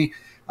photography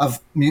of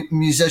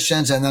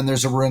musicians. And then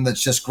there's a room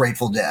that's just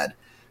Grateful Dead,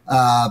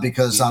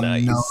 because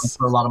I'm known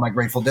for a lot of my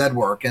Grateful Dead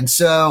work. And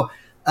so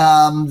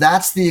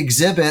that's the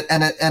exhibit,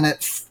 and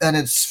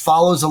it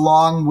follows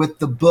along with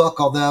the book,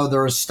 although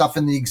there is stuff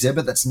in the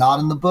exhibit that's not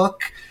in the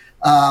book.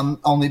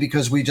 Only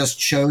because we just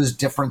chose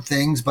different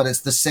things, but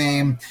it's the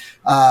same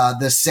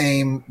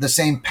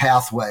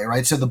pathway,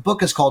 right? So the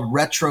book is called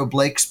Retro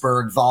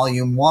Blakesberg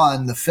Volume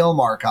 1, The Film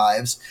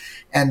Archives,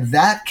 and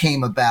that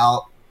came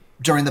about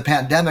during the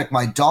pandemic.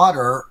 My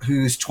daughter,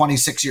 who's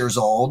 26 years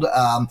old,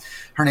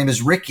 her name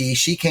is Ricky,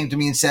 she came to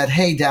me and said,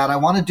 hey, Dad, I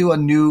want to do a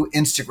new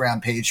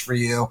Instagram page for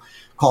you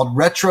called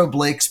Retro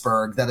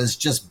Blakesberg that is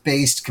just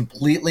based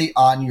completely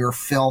on your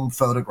film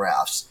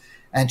photographs.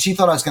 And she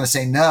thought I was going to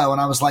say no,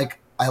 and I was like,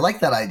 I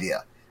like that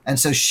idea. And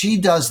so she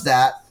does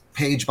that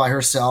page by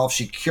herself.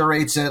 She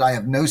curates it. I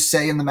have no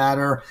say in the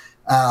matter,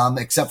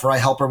 except for I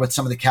help her with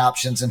some of the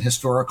captions and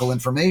historical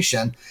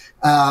information.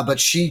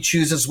 But she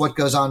chooses what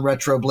goes on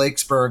Retro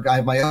Blakesberg. I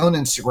have my own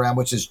Instagram,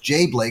 which is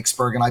J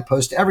Blakesberg, and I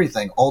post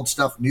everything: old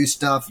stuff, new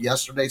stuff,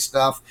 yesterday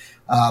stuff,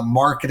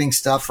 marketing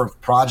stuff for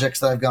projects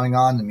that I have going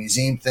on, the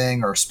museum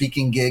thing, or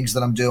speaking gigs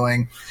that I'm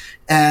doing.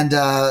 And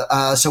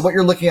so what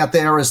you're looking at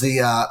there is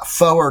the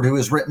forward, who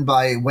is written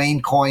by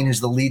Wayne Coyne, who's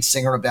the lead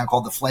singer of a band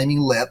called The Flaming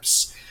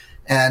Lips.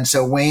 And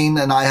so Wayne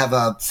and I have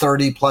a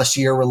 30-plus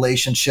year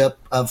relationship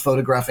of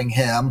photographing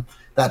him.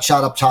 That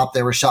shot up top,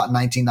 they were shot in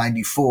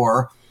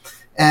 1994.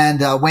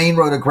 And Wayne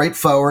wrote a great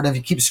forward. And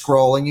if you keep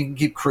scrolling, you can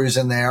keep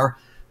cruising there.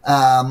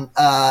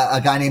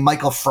 A guy named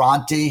Michael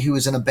Franti, who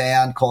was in a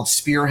band called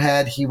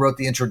Spearhead, he wrote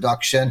the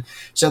introduction.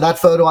 So that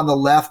photo on the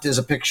left is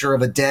a picture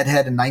of a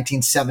Deadhead in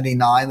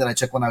 1979 that I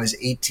took when I was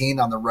 18.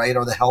 On the right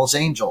are the Hells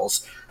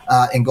Angels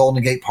in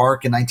Golden Gate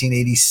Park in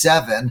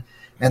 1987.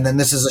 And then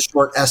this is a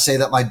short essay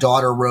that my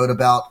daughter wrote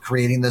about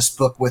creating this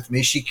book with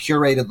me. She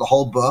curated the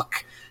whole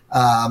book.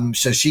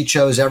 So she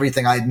chose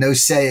everything. I had no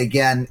say.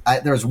 Again,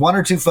 there's 1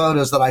 or 2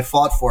 photos that I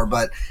fought for,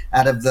 but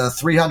out of the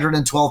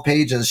 312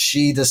 pages,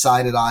 she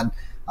decided on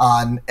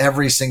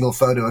every single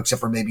photo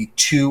except for maybe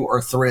 2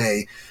 or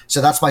 3.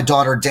 So that's my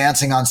daughter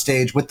dancing on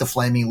stage with the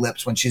Flaming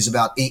Lips when she's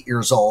about 8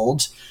 years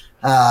old.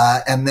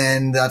 And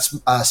then that's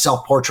a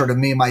self-portrait of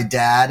me and my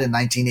dad in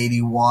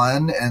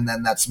 1981. And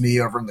then that's me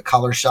over in the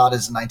color shot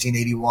is in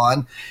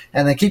 1981.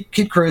 And then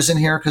keep cruising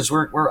here, because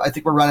I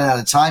think we're running out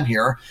of time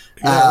here.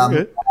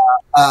 Yeah,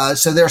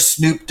 so there's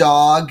Snoop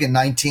Dogg in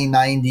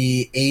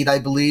 1998, I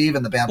believe,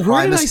 and the band Primus.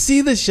 Where did I see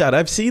this shot?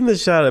 I've seen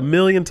this shot a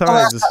million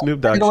times, the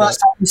Snoop Dogg shot. The last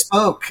time we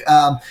spoke.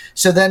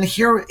 So then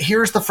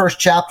here's the first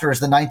chapter is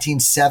the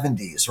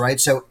 1970s, right?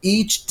 So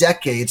each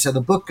decade, so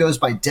the book goes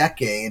by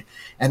decade,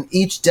 and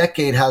each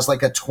decade has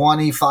like a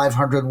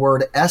 2,500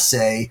 word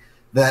essay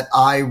that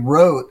I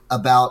wrote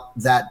about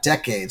that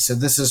decade. So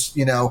this is,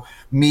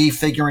 me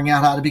figuring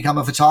out how to become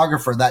a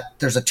photographer. That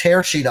there's a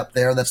tear sheet up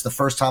there. That's the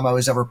first time I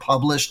was ever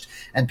published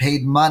and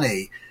paid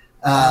money.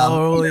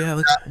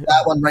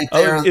 That one right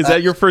there. Is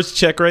that your first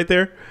check right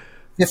there?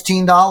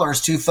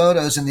 $15, 2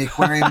 photos in the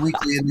Aquarium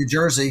Weekly in New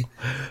Jersey,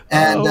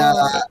 and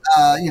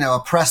a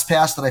press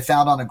pass that I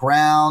found on the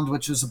ground,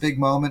 which was a big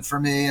moment for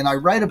me. And I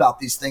write about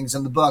these things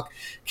in the book.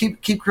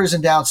 Keep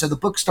cruising down. So the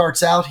book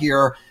starts out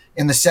here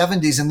in the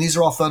 70s, and these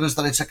are all photos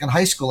that I took in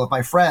high school of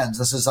my friends.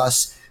 This is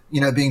us,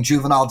 being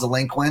juvenile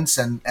delinquents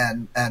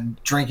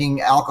and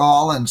drinking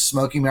alcohol and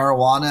smoking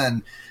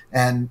marijuana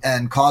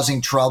and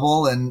causing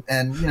trouble and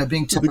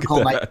being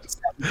typical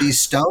 1970s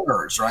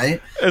stoners, right?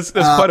 That's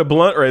quite a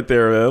blunt right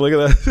there, man. Look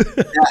at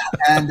that.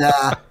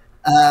 Yeah,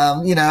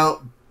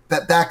 and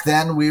but back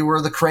then we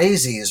were the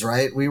crazies,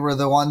 right? We were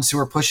the ones who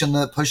were pushing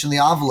the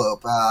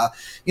envelope.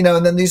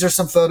 And then these are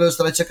some photos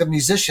that I took of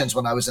musicians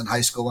when I was in high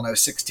school, when I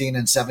was 16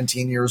 and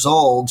 17 years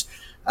old.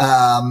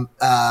 And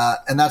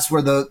that's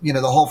where the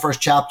whole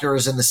first chapter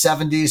is in the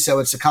 70s. So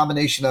it's a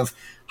combination of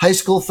high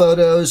school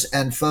photos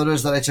and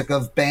photos that I took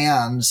of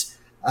bands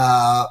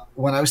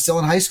when I was still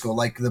in high school,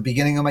 like the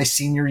beginning of my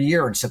senior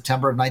year in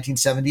September of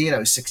 1978. I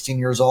was 16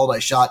 years old. I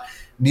shot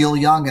Neil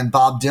Young and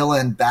Bob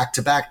Dylan back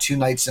to back 2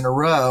 nights in a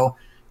row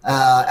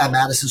at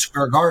Madison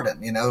Square Garden,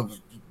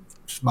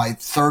 my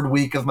third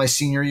week of my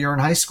senior year in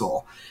high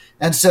school.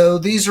 And so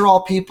these are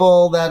all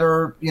people that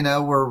are,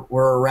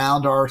 were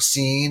around our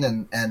scene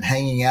and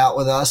hanging out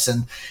with us.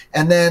 And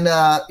then,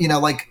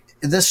 like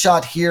this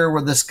shot here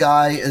where this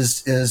guy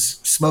is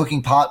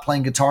smoking pot,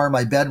 playing guitar in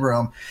my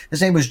bedroom. His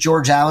name was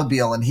George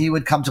Amabile, and he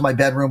would come to my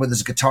bedroom with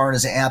his guitar and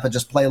his amp and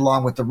just play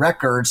along with the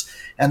records.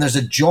 And there's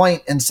a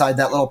joint inside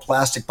that little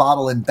plastic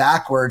bottle in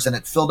backwards, and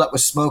it filled up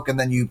with smoke, and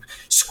then you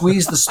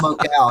squeeze the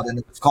smoke out, and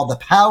it's called the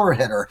power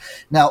hitter.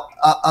 Now,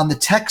 on the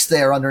text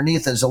there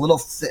underneath, there's a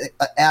little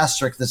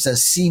asterisk that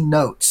says "See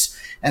notes."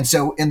 And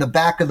so in the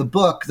back of the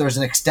book, there's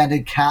an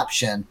extended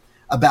caption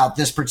about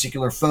this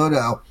particular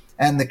photo.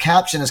 And the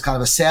caption is kind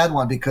of a sad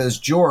one because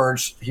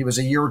George, he was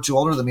a year or two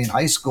older than me in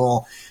high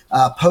school.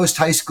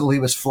 Post-high school, he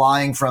was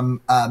flying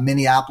from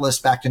Minneapolis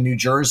back to New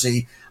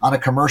Jersey on a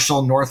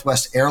commercial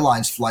Northwest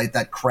Airlines flight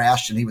that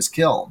crashed, and he was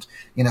killed.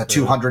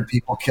 200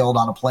 people killed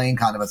on a plane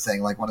kind of a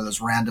thing, like one of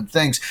those random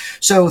things.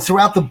 So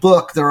throughout the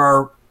book, there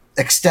are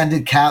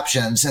extended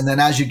captions. And then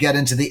as you get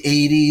into the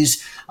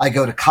 80s, I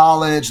go to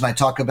college and I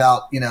talk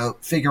about,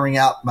 figuring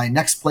out my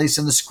next place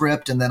in the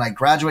script. And then I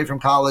graduate from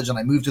college and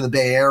I move to the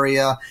Bay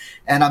Area,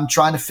 and I'm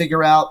trying to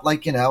figure out,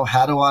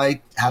 how do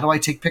I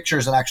take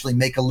pictures and actually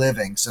make a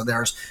living? So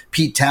there's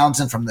Pete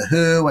Townsend from The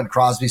Who and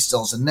Crosby,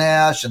 Stills and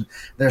Nash. And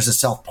there's a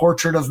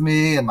self-portrait of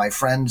me and my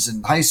friends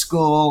in high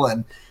school.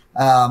 And,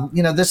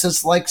 this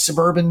is like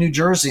suburban New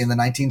Jersey in the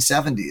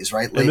 1970s,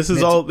 right? And this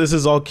is all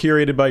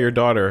curated by your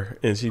daughter,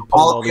 and she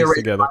pulled all these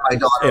together, by my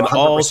daughter, and 100%.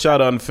 All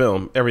shot on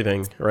film,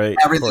 everything, right?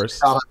 Everything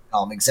shot on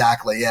film,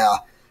 exactly, yeah.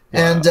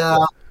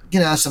 Wow.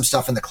 And some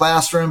stuff in the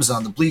classrooms,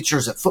 on the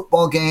bleachers at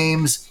football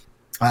games.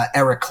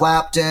 Eric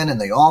Clapton and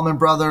the Allman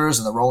Brothers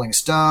and the Rolling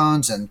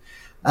Stones, and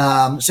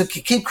so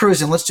keep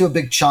cruising. Let's do a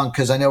big chunk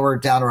because I know we're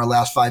down to our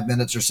last 5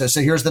 minutes or so.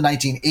 So here's the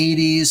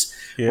 1980s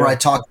where I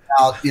talk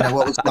about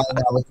what was going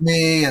on with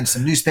me and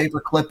some newspaper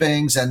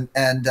clippings, and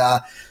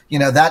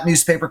that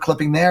newspaper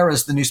clipping there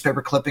is the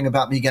newspaper clipping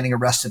about me getting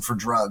arrested for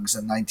drugs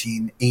in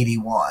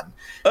 1981.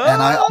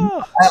 And I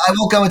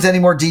won't go into any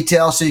more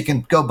detail, so you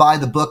can go buy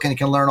the book and you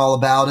can learn all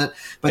about it.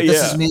 But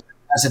this is me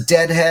as a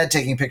Deadhead,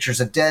 taking pictures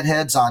of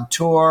Deadheads on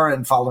tour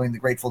and following the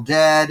Grateful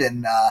Dead.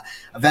 And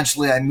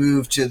eventually I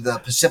moved to the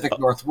Pacific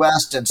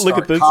Northwest and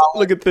started college.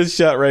 Look at this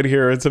shot right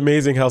here. It's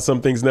amazing how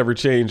some things never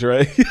change,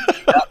 right?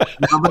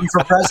 Nobody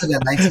for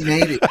president,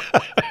 1980.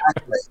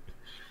 Exactly.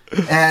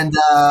 And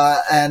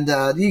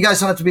you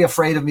guys don't have to be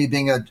afraid of me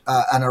being an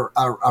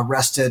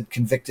arrested,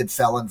 convicted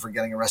felon for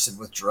getting arrested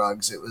with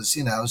drugs. It was,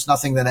 it was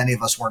nothing that any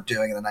of us weren't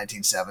doing in the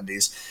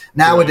 1970s.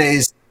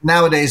 Nowadays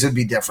it would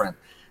be different.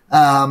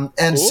 Some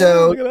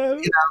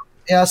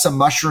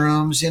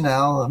mushrooms,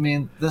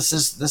 this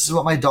is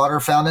what my daughter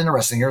found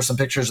interesting. Here's some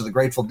pictures of the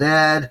Grateful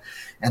Dead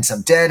and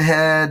some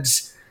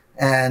Deadheads.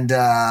 And,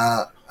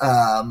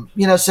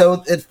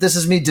 this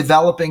is me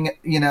developing,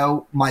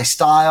 my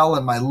style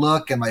and my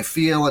look and my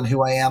feel and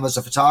who I am as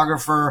a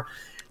photographer.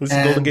 This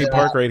is Golden Gate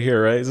Park right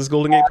here, right? Is this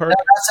Golden Gate Park?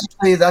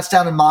 That's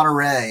down in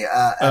Monterey.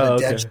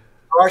 Okay.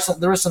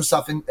 There is some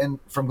stuff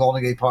from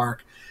Golden Gate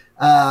Park.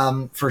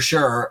 For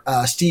sure.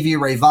 Stevie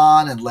Ray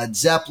Vaughan and Led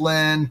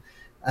Zeppelin.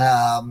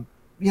 So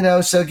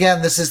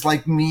again, this is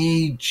like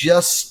me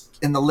just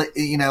in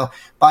the,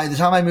 by the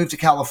time I moved to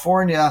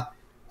California,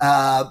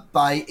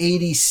 by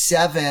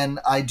 87,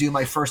 I do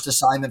my first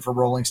assignment for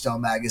Rolling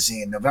Stone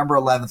magazine. November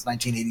 11th,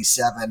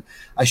 1987,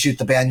 I shoot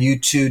the band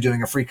U2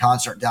 doing a free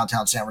concert in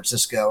downtown San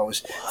Francisco. It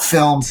was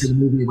filmed for the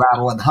movie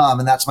Rattle and Hum,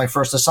 and that's my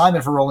first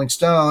assignment for Rolling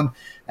Stone.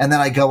 And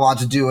then I go on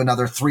to do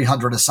another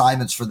 300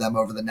 assignments for them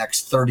over the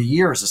next 30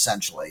 years,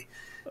 essentially.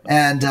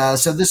 And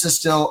so this is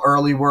still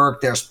early work.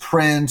 There's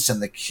Prince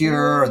and The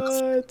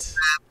Cure.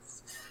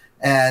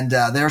 And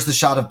there's the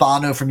shot of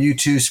Bono from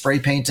U2 spray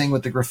painting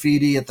with the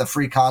graffiti at the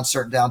free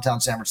concert in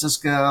downtown San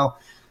Francisco.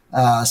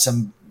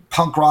 Some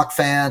punk rock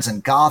fans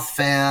and goth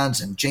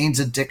fans and Jane's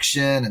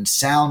Addiction and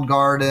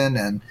Soundgarden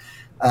and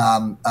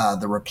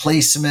the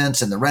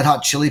Replacements and the Red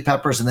Hot Chili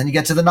Peppers. And then you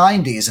get to the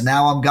 90s, and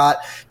now I've got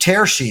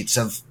tear sheets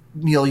of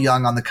Neil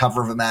Young on the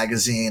cover of a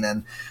magazine,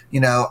 and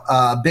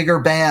bigger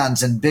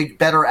bands and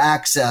better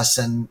access,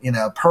 and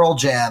Pearl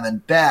Jam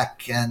and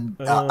Beck and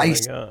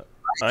Ice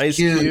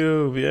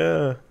Cube,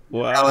 yeah,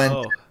 wow,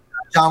 and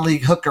John Lee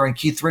Hooker and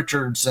Keith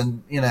Richards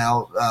and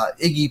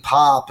Iggy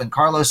Pop and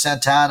Carlos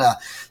Santana.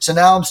 So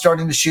now I'm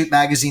starting to shoot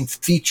magazine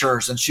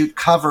features and shoot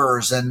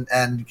covers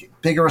and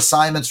bigger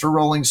assignments for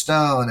Rolling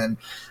Stone and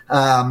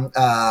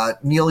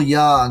Neil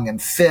Young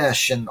and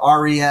Fish and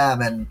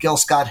REM and Gil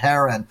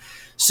Scott-Heron.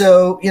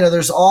 So,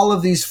 there's all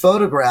of these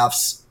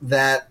photographs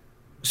that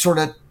sort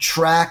of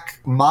track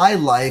my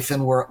life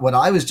and what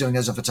I was doing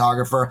as a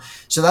photographer.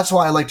 So that's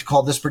why I like to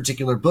call this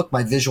particular book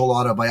my visual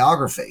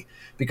autobiography,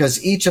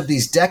 because each of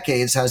these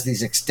decades has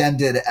these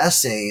extended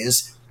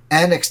essays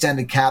and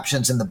extended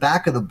captions in the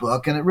back of the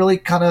book. And it really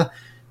kind of,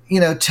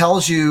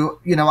 tells you,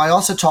 I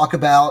also talk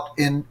about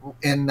in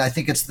I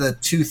think it's the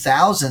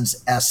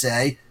 2000s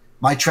essay,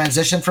 my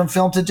transition from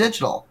film to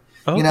digital,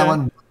 okay.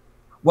 And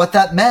what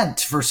that meant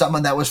for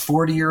someone that was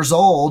 40 years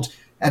old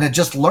and had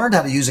just learned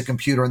how to use a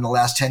computer in the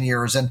last 10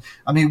 years. And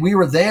I mean, we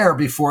were there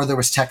before there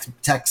was text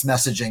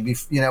messaging.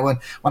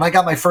 When I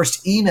got my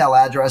first email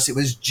address, it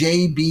was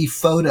JB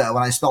Photo, and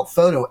I spelled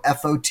photo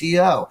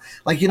FOTO.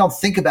 Like, you don't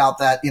think about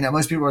that.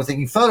 Most people are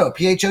thinking photo,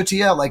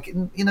 PHOTO. Like,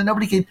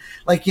 nobody can,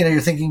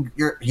 you're thinking,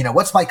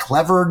 what's my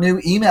clever new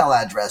email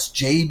address?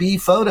 JB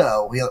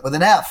Photo with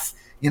an F.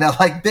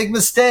 Big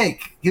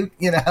mistake.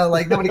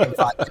 Like nobody can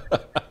find it,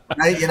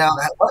 right?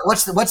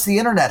 What's the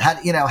internet?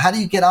 How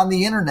do you get on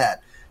the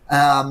internet?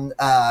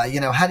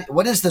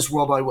 What is this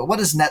World Wide Web?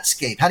 What is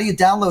Netscape? How do you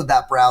download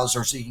that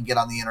browser so you can get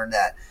on the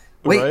internet?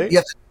 Wait, right. You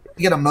have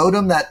to get a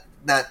modem that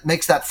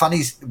makes that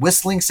funny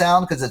whistling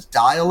sound because it's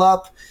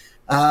dial-up.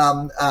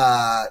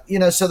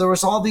 So there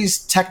was all these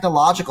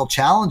technological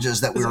challenges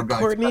that we were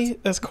going through.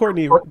 That's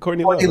Courtney Love, on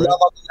the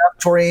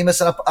left, Tori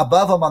Amos, and up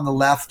above him on the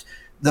left,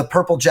 the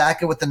purple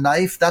jacket with the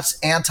knife, that's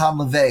Anton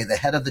LaVey, the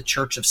head of the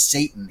Church of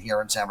Satan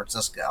here in San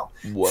Francisco.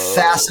 Whoa.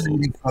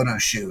 Fascinating photo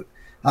shoot.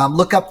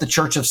 Look up the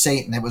Church of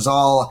Satan. It was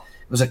a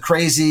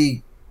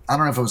crazy, I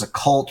don't know if it was a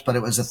cult, but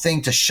it was a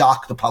thing to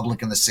shock the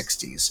public in the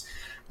 60s.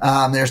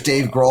 There's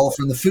Dave Grohl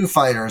from the Foo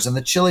Fighters and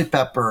the Chili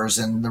Peppers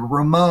and the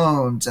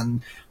Ramones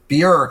and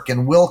Björk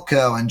and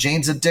Wilco and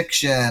Jane's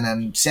Addiction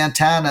and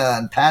Santana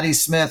and Patti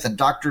Smith and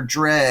Dr.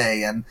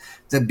 Dre and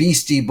the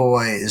Beastie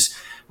Boys.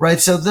 Right.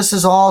 So this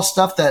is all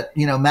stuff that,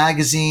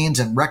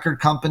 magazines and record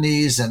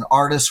companies and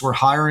artists were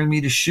hiring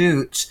me to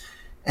shoot.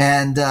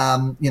 And,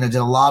 did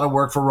a lot of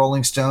work for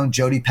Rolling Stone.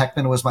 Jody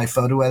Peckman was my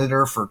photo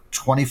editor for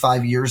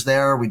 25 years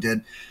there. We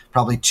did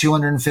probably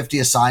 250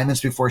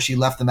 assignments before she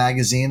left the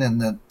magazine, and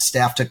the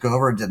staff took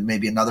over and did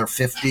maybe another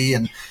 50.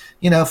 And,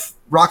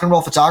 rock and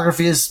roll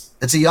photography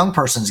it's a young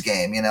person's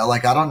game.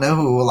 I don't know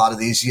who a lot of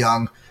these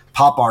young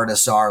pop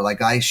artists are.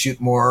 Like, I shoot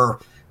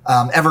more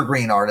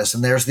evergreen artists.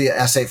 And there's the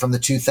essay from the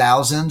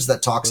 2000s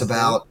that talks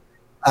about,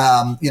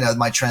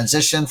 my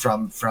transition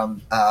from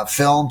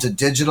film to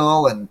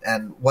digital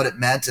and what it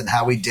meant and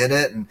how we did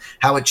it and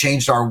how it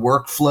changed our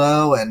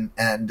workflow. And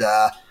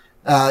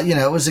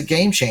it was a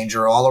game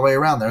changer all the way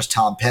around. There's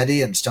Tom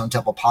Petty and Stone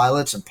Temple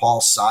Pilots and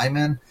Paul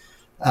Simon.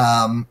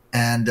 Look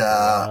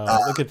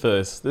at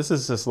this. This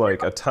is just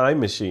like a time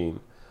machine.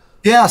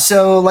 Yeah,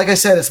 so like I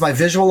said, it's my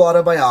visual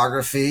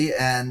autobiography,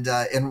 and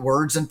in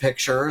words and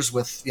pictures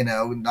with,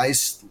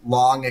 nice,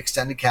 long,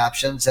 extended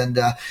captions. And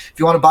if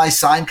you want to buy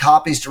signed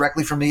copies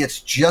directly from me, it's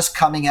just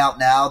coming out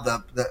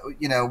now.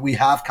 We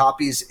have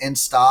copies in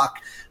stock.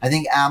 I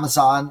think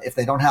Amazon, if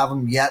they don't have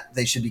them yet,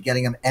 they should be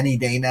getting them any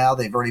day now.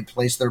 They've already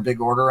placed their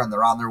big order and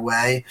they're on their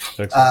way.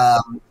 But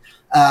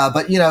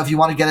if you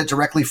want to get it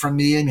directly from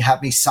me and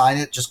have me sign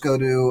it, just go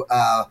to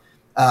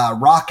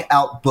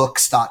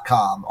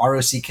rockoutbooks.com,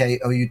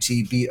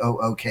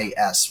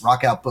 ROCKOUTBOOKS,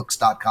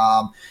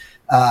 rockoutbooks.com.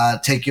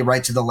 Take you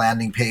right to the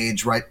landing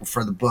page, right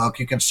for the book.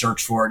 You can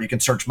search for it. You can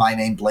search my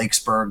name,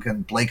 Blakesberg,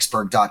 and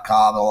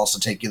Blakesberg.com. It'll also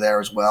take you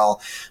there as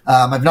well.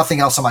 I have nothing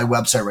else on my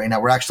website right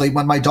now.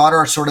 When my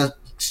daughter sort of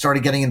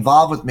started getting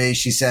involved with me,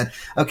 she said,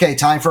 okay,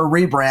 time for a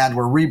rebrand.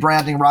 We're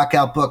rebranding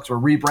Rockout Books. We're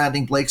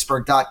rebranding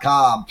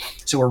Blakesberg.com.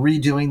 So we're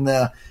redoing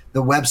the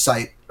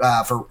website.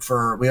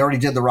 We already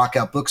did the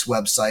Rockout Books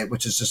website,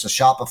 which is just a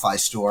Shopify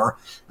store,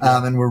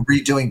 and we're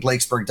redoing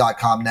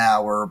Blakesberg.com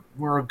now. We're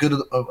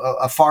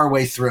a far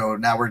way through.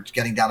 Now we're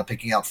getting down to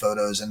picking out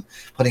photos and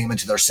putting them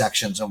into their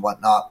sections and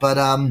whatnot. But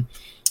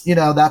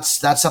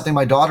that's something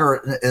my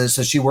daughter is.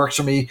 So she works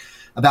for me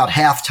about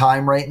half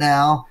time right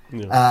now,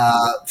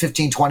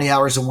 15, 20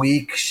 hours a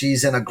week.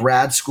 She's in a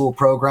grad school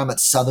program at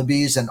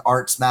Sotheby's in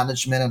arts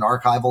management and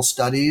archival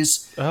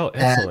studies. Oh,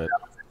 excellent.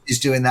 She's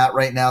doing that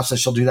right now, so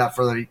she'll do that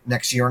for the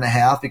next year and a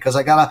half because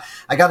I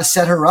gotta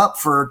set her up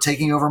for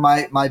taking over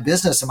my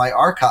business and my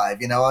archive.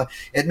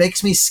 It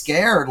makes me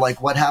scared.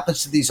 Like, what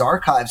happens to these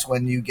archives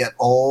when you get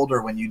old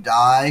or when you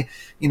die?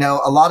 A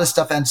lot of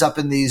stuff ends up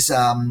in these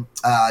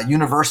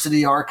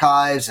university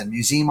archives and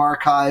museum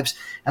archives,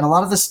 and a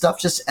lot of the stuff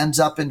just ends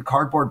up in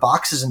cardboard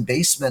boxes and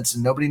basements,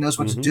 and nobody knows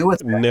what to do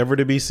with it. Never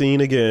to be seen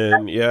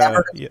again.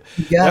 Yeah.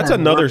 That's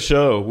another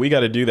show. We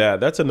got to do that.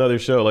 That's another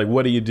show. Like,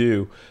 what do you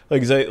do?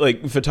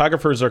 Like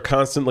photographers are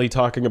constantly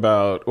talking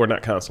about, or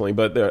not constantly,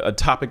 but a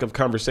topic of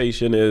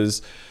conversation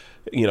is,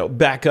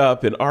 back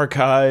up and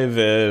archive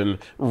and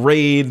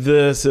RAID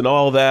this and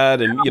all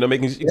that, and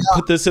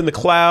put this in the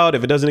cloud.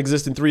 If it doesn't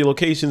exist in 3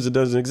 locations, it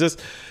doesn't exist.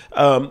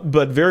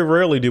 But very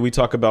rarely do we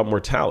talk about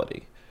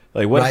mortality.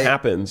 Like, what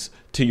happens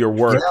to your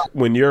work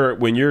when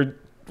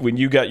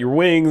you got your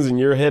wings and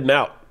you're heading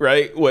out,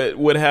 right?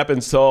 What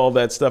happens to all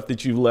that stuff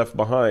that you left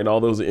behind, all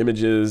those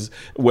images,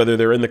 whether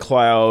they're in the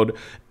cloud,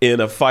 in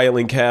a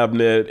filing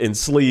cabinet, in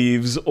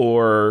sleeves,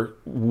 or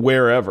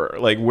wherever?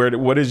 Like,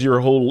 what is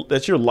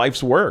that's your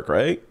life's work,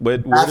 right? Where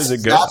does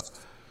it go?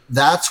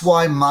 That's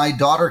why my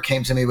daughter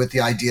came to me with the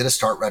idea to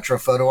start Retro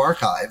Photo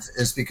Archive,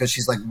 is because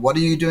she's like, what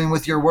are you doing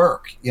with your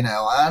work? And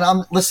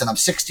I'm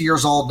 60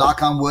 years old,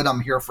 knock on wood.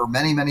 I'm here for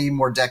many, many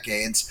more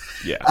decades.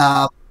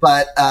 Yeah.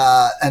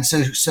 And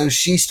so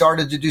she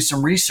started to do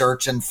some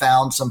research and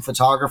found some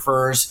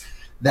photographers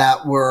that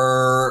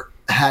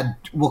had,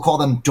 we'll call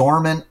them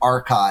dormant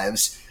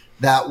archives,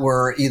 that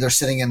were either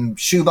sitting in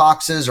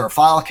shoeboxes or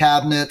file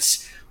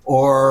cabinets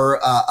or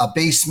a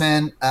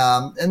basement.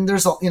 And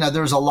there's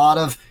a lot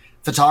of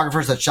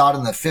photographers that shot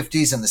in the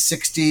 50s and the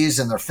 60s,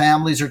 and their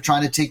families are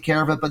trying to take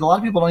care of it. But a lot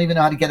of people don't even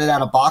know how to get it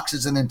out of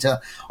boxes and into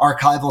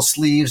archival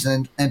sleeves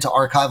and into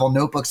archival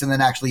notebooks, and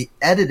then actually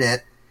edit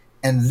it,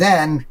 and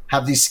then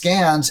have these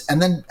scans, and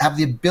then have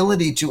the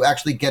ability to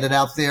actually get it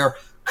out there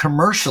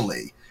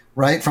commercially,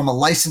 right? From a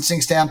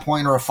licensing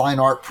standpoint or a fine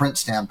art print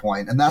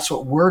standpoint. And that's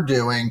what we're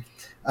doing.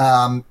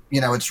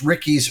 It's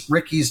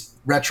Ricky's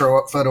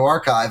Retro Photo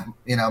Archive,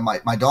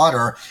 my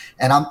daughter,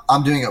 and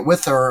I'm doing it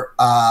with her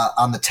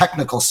on the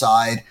technical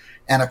side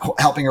and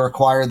helping her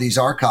acquire these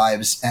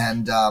archives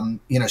and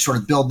sort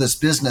of build this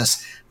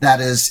business that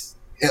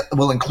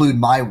will include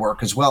my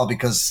work as well,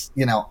 because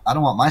I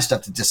don't want my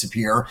stuff to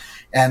disappear.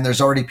 And there's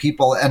already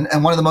people, and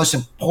one of the most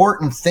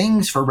important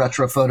things for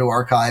Retro Photo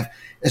Archive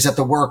is that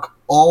the work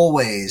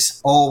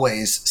always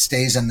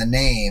stays in the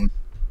name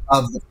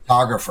of the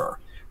photographer.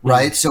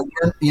 Right. So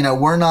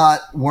we're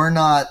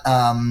not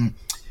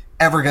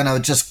ever going to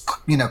just,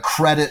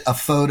 credit a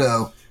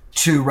photo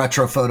to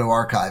Retro Photo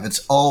Archive.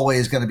 It's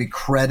always going to be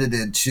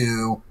credited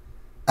to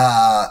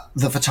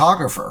the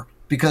photographer,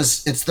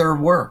 because it's their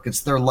work.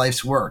 It's their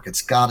life's work.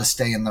 It's got to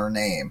stay in their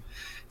name.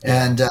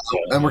 And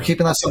we're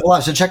keeping that stuff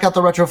alive. So check out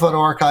the Retro Photo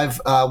Archive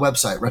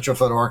website,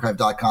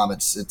 retrophotoarchive.com.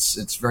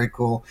 It's very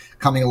cool,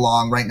 coming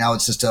along. Right now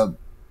it's just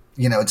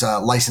it's a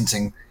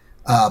licensing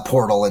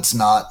portal. It's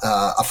not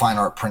a fine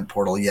art print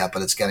portal yet,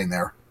 but it's getting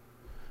there.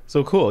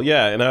 So cool.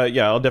 Yeah. And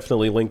I'll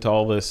definitely link to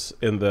all this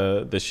in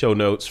the show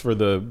notes for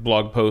the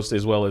blog post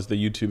as well as the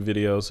YouTube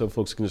video, so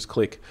folks can just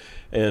click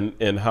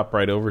and hop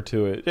right over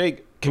to it.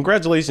 Hey,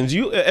 congratulations.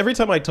 Every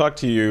time I talk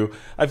to you,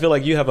 I feel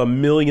like you have a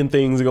million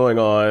things going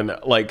on,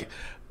 like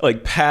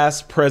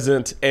past,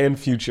 present, and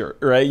future,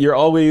 right? You're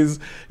always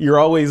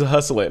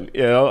hustling.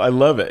 I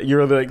love it.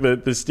 You're like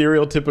the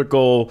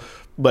stereotypical,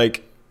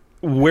 like,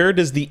 where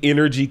does the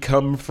energy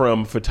come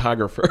from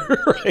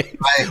photographer, right?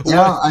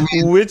 Yeah,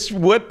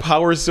 what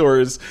power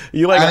source?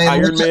 You like an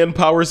Iron Man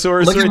power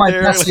source look right at my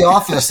there? messy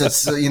office.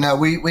 It's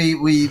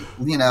we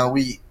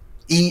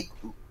eat,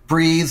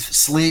 breathe,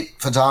 sleep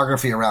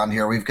photography around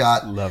here. We've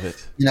got love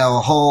it. A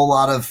whole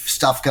lot of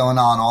stuff going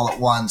on all at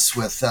once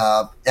with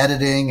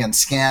editing and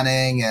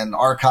scanning and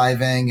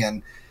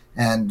archiving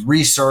and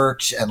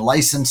research and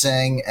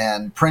licensing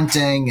and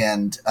printing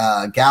and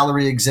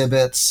gallery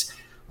exhibits.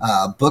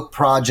 Book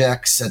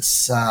projects.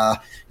 It's,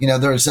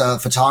 there's a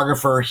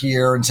photographer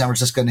here in San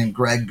Francisco named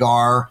Greg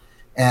Garr,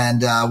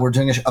 and we're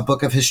doing a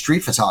book of his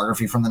street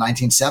photography from the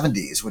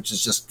 1970s, which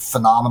is just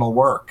phenomenal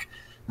work.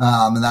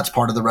 And that's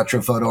part of the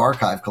Retro Photo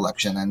Archive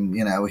collection. And,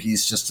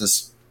 he's just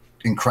this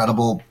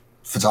incredible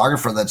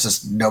photographer that's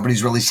just,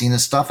 nobody's really seen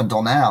his stuff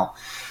until now.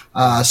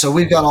 So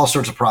we've got all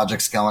sorts of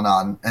projects going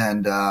on,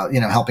 and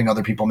helping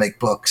other people make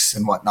books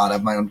and whatnot.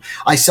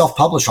 I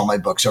self-publish all my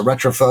books. So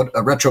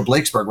Retro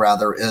Blakesberg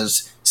rather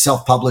is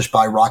self-published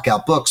by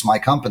Rockout Books, my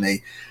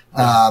company,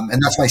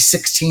 and that's my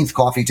 16th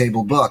coffee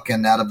table book.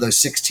 And out of those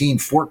 16,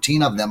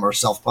 14 of them are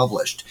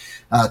self-published.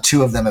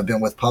 2 of them have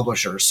been with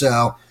publishers.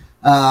 So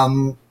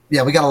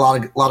we got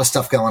a lot of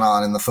stuff going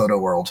on in the photo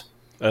world.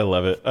 I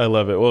love it.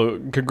 Well,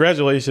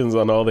 congratulations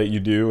on all that you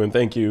do, and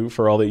thank you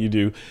for all that you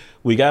do.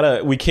 We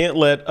can't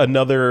let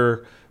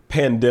another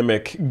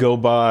pandemic go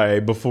by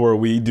before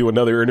we do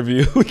another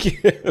interview. We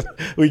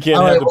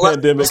can't have the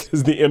pandemic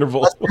as the interval.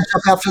 Let's pick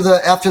up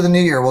after the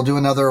new year. We'll do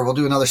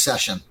another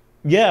session.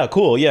 Yeah,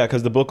 cool. Yeah,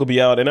 because the book will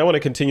be out, and I want to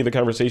continue the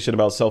conversation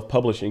about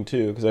self-publishing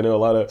too, because I know a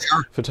lot of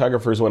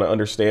photographers want to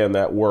understand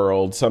that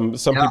world. Some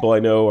people I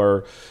know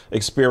are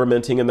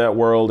experimenting in that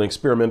world,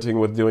 experimenting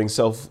with doing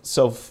self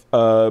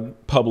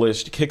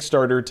published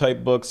Kickstarter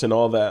type books and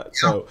all that.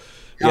 So,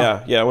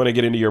 yeah, I want to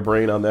get into your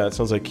brain on that. It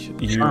sounds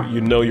like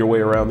you know your way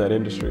around that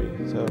industry.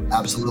 So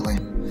absolutely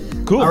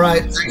cool. All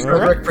right, thanks,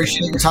 Frederick.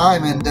 Appreciate your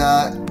time,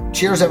 and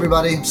cheers,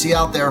 everybody. See you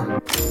out there.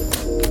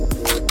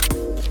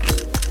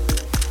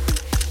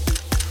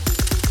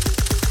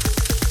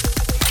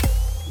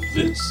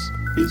 This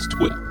is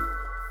TWIP.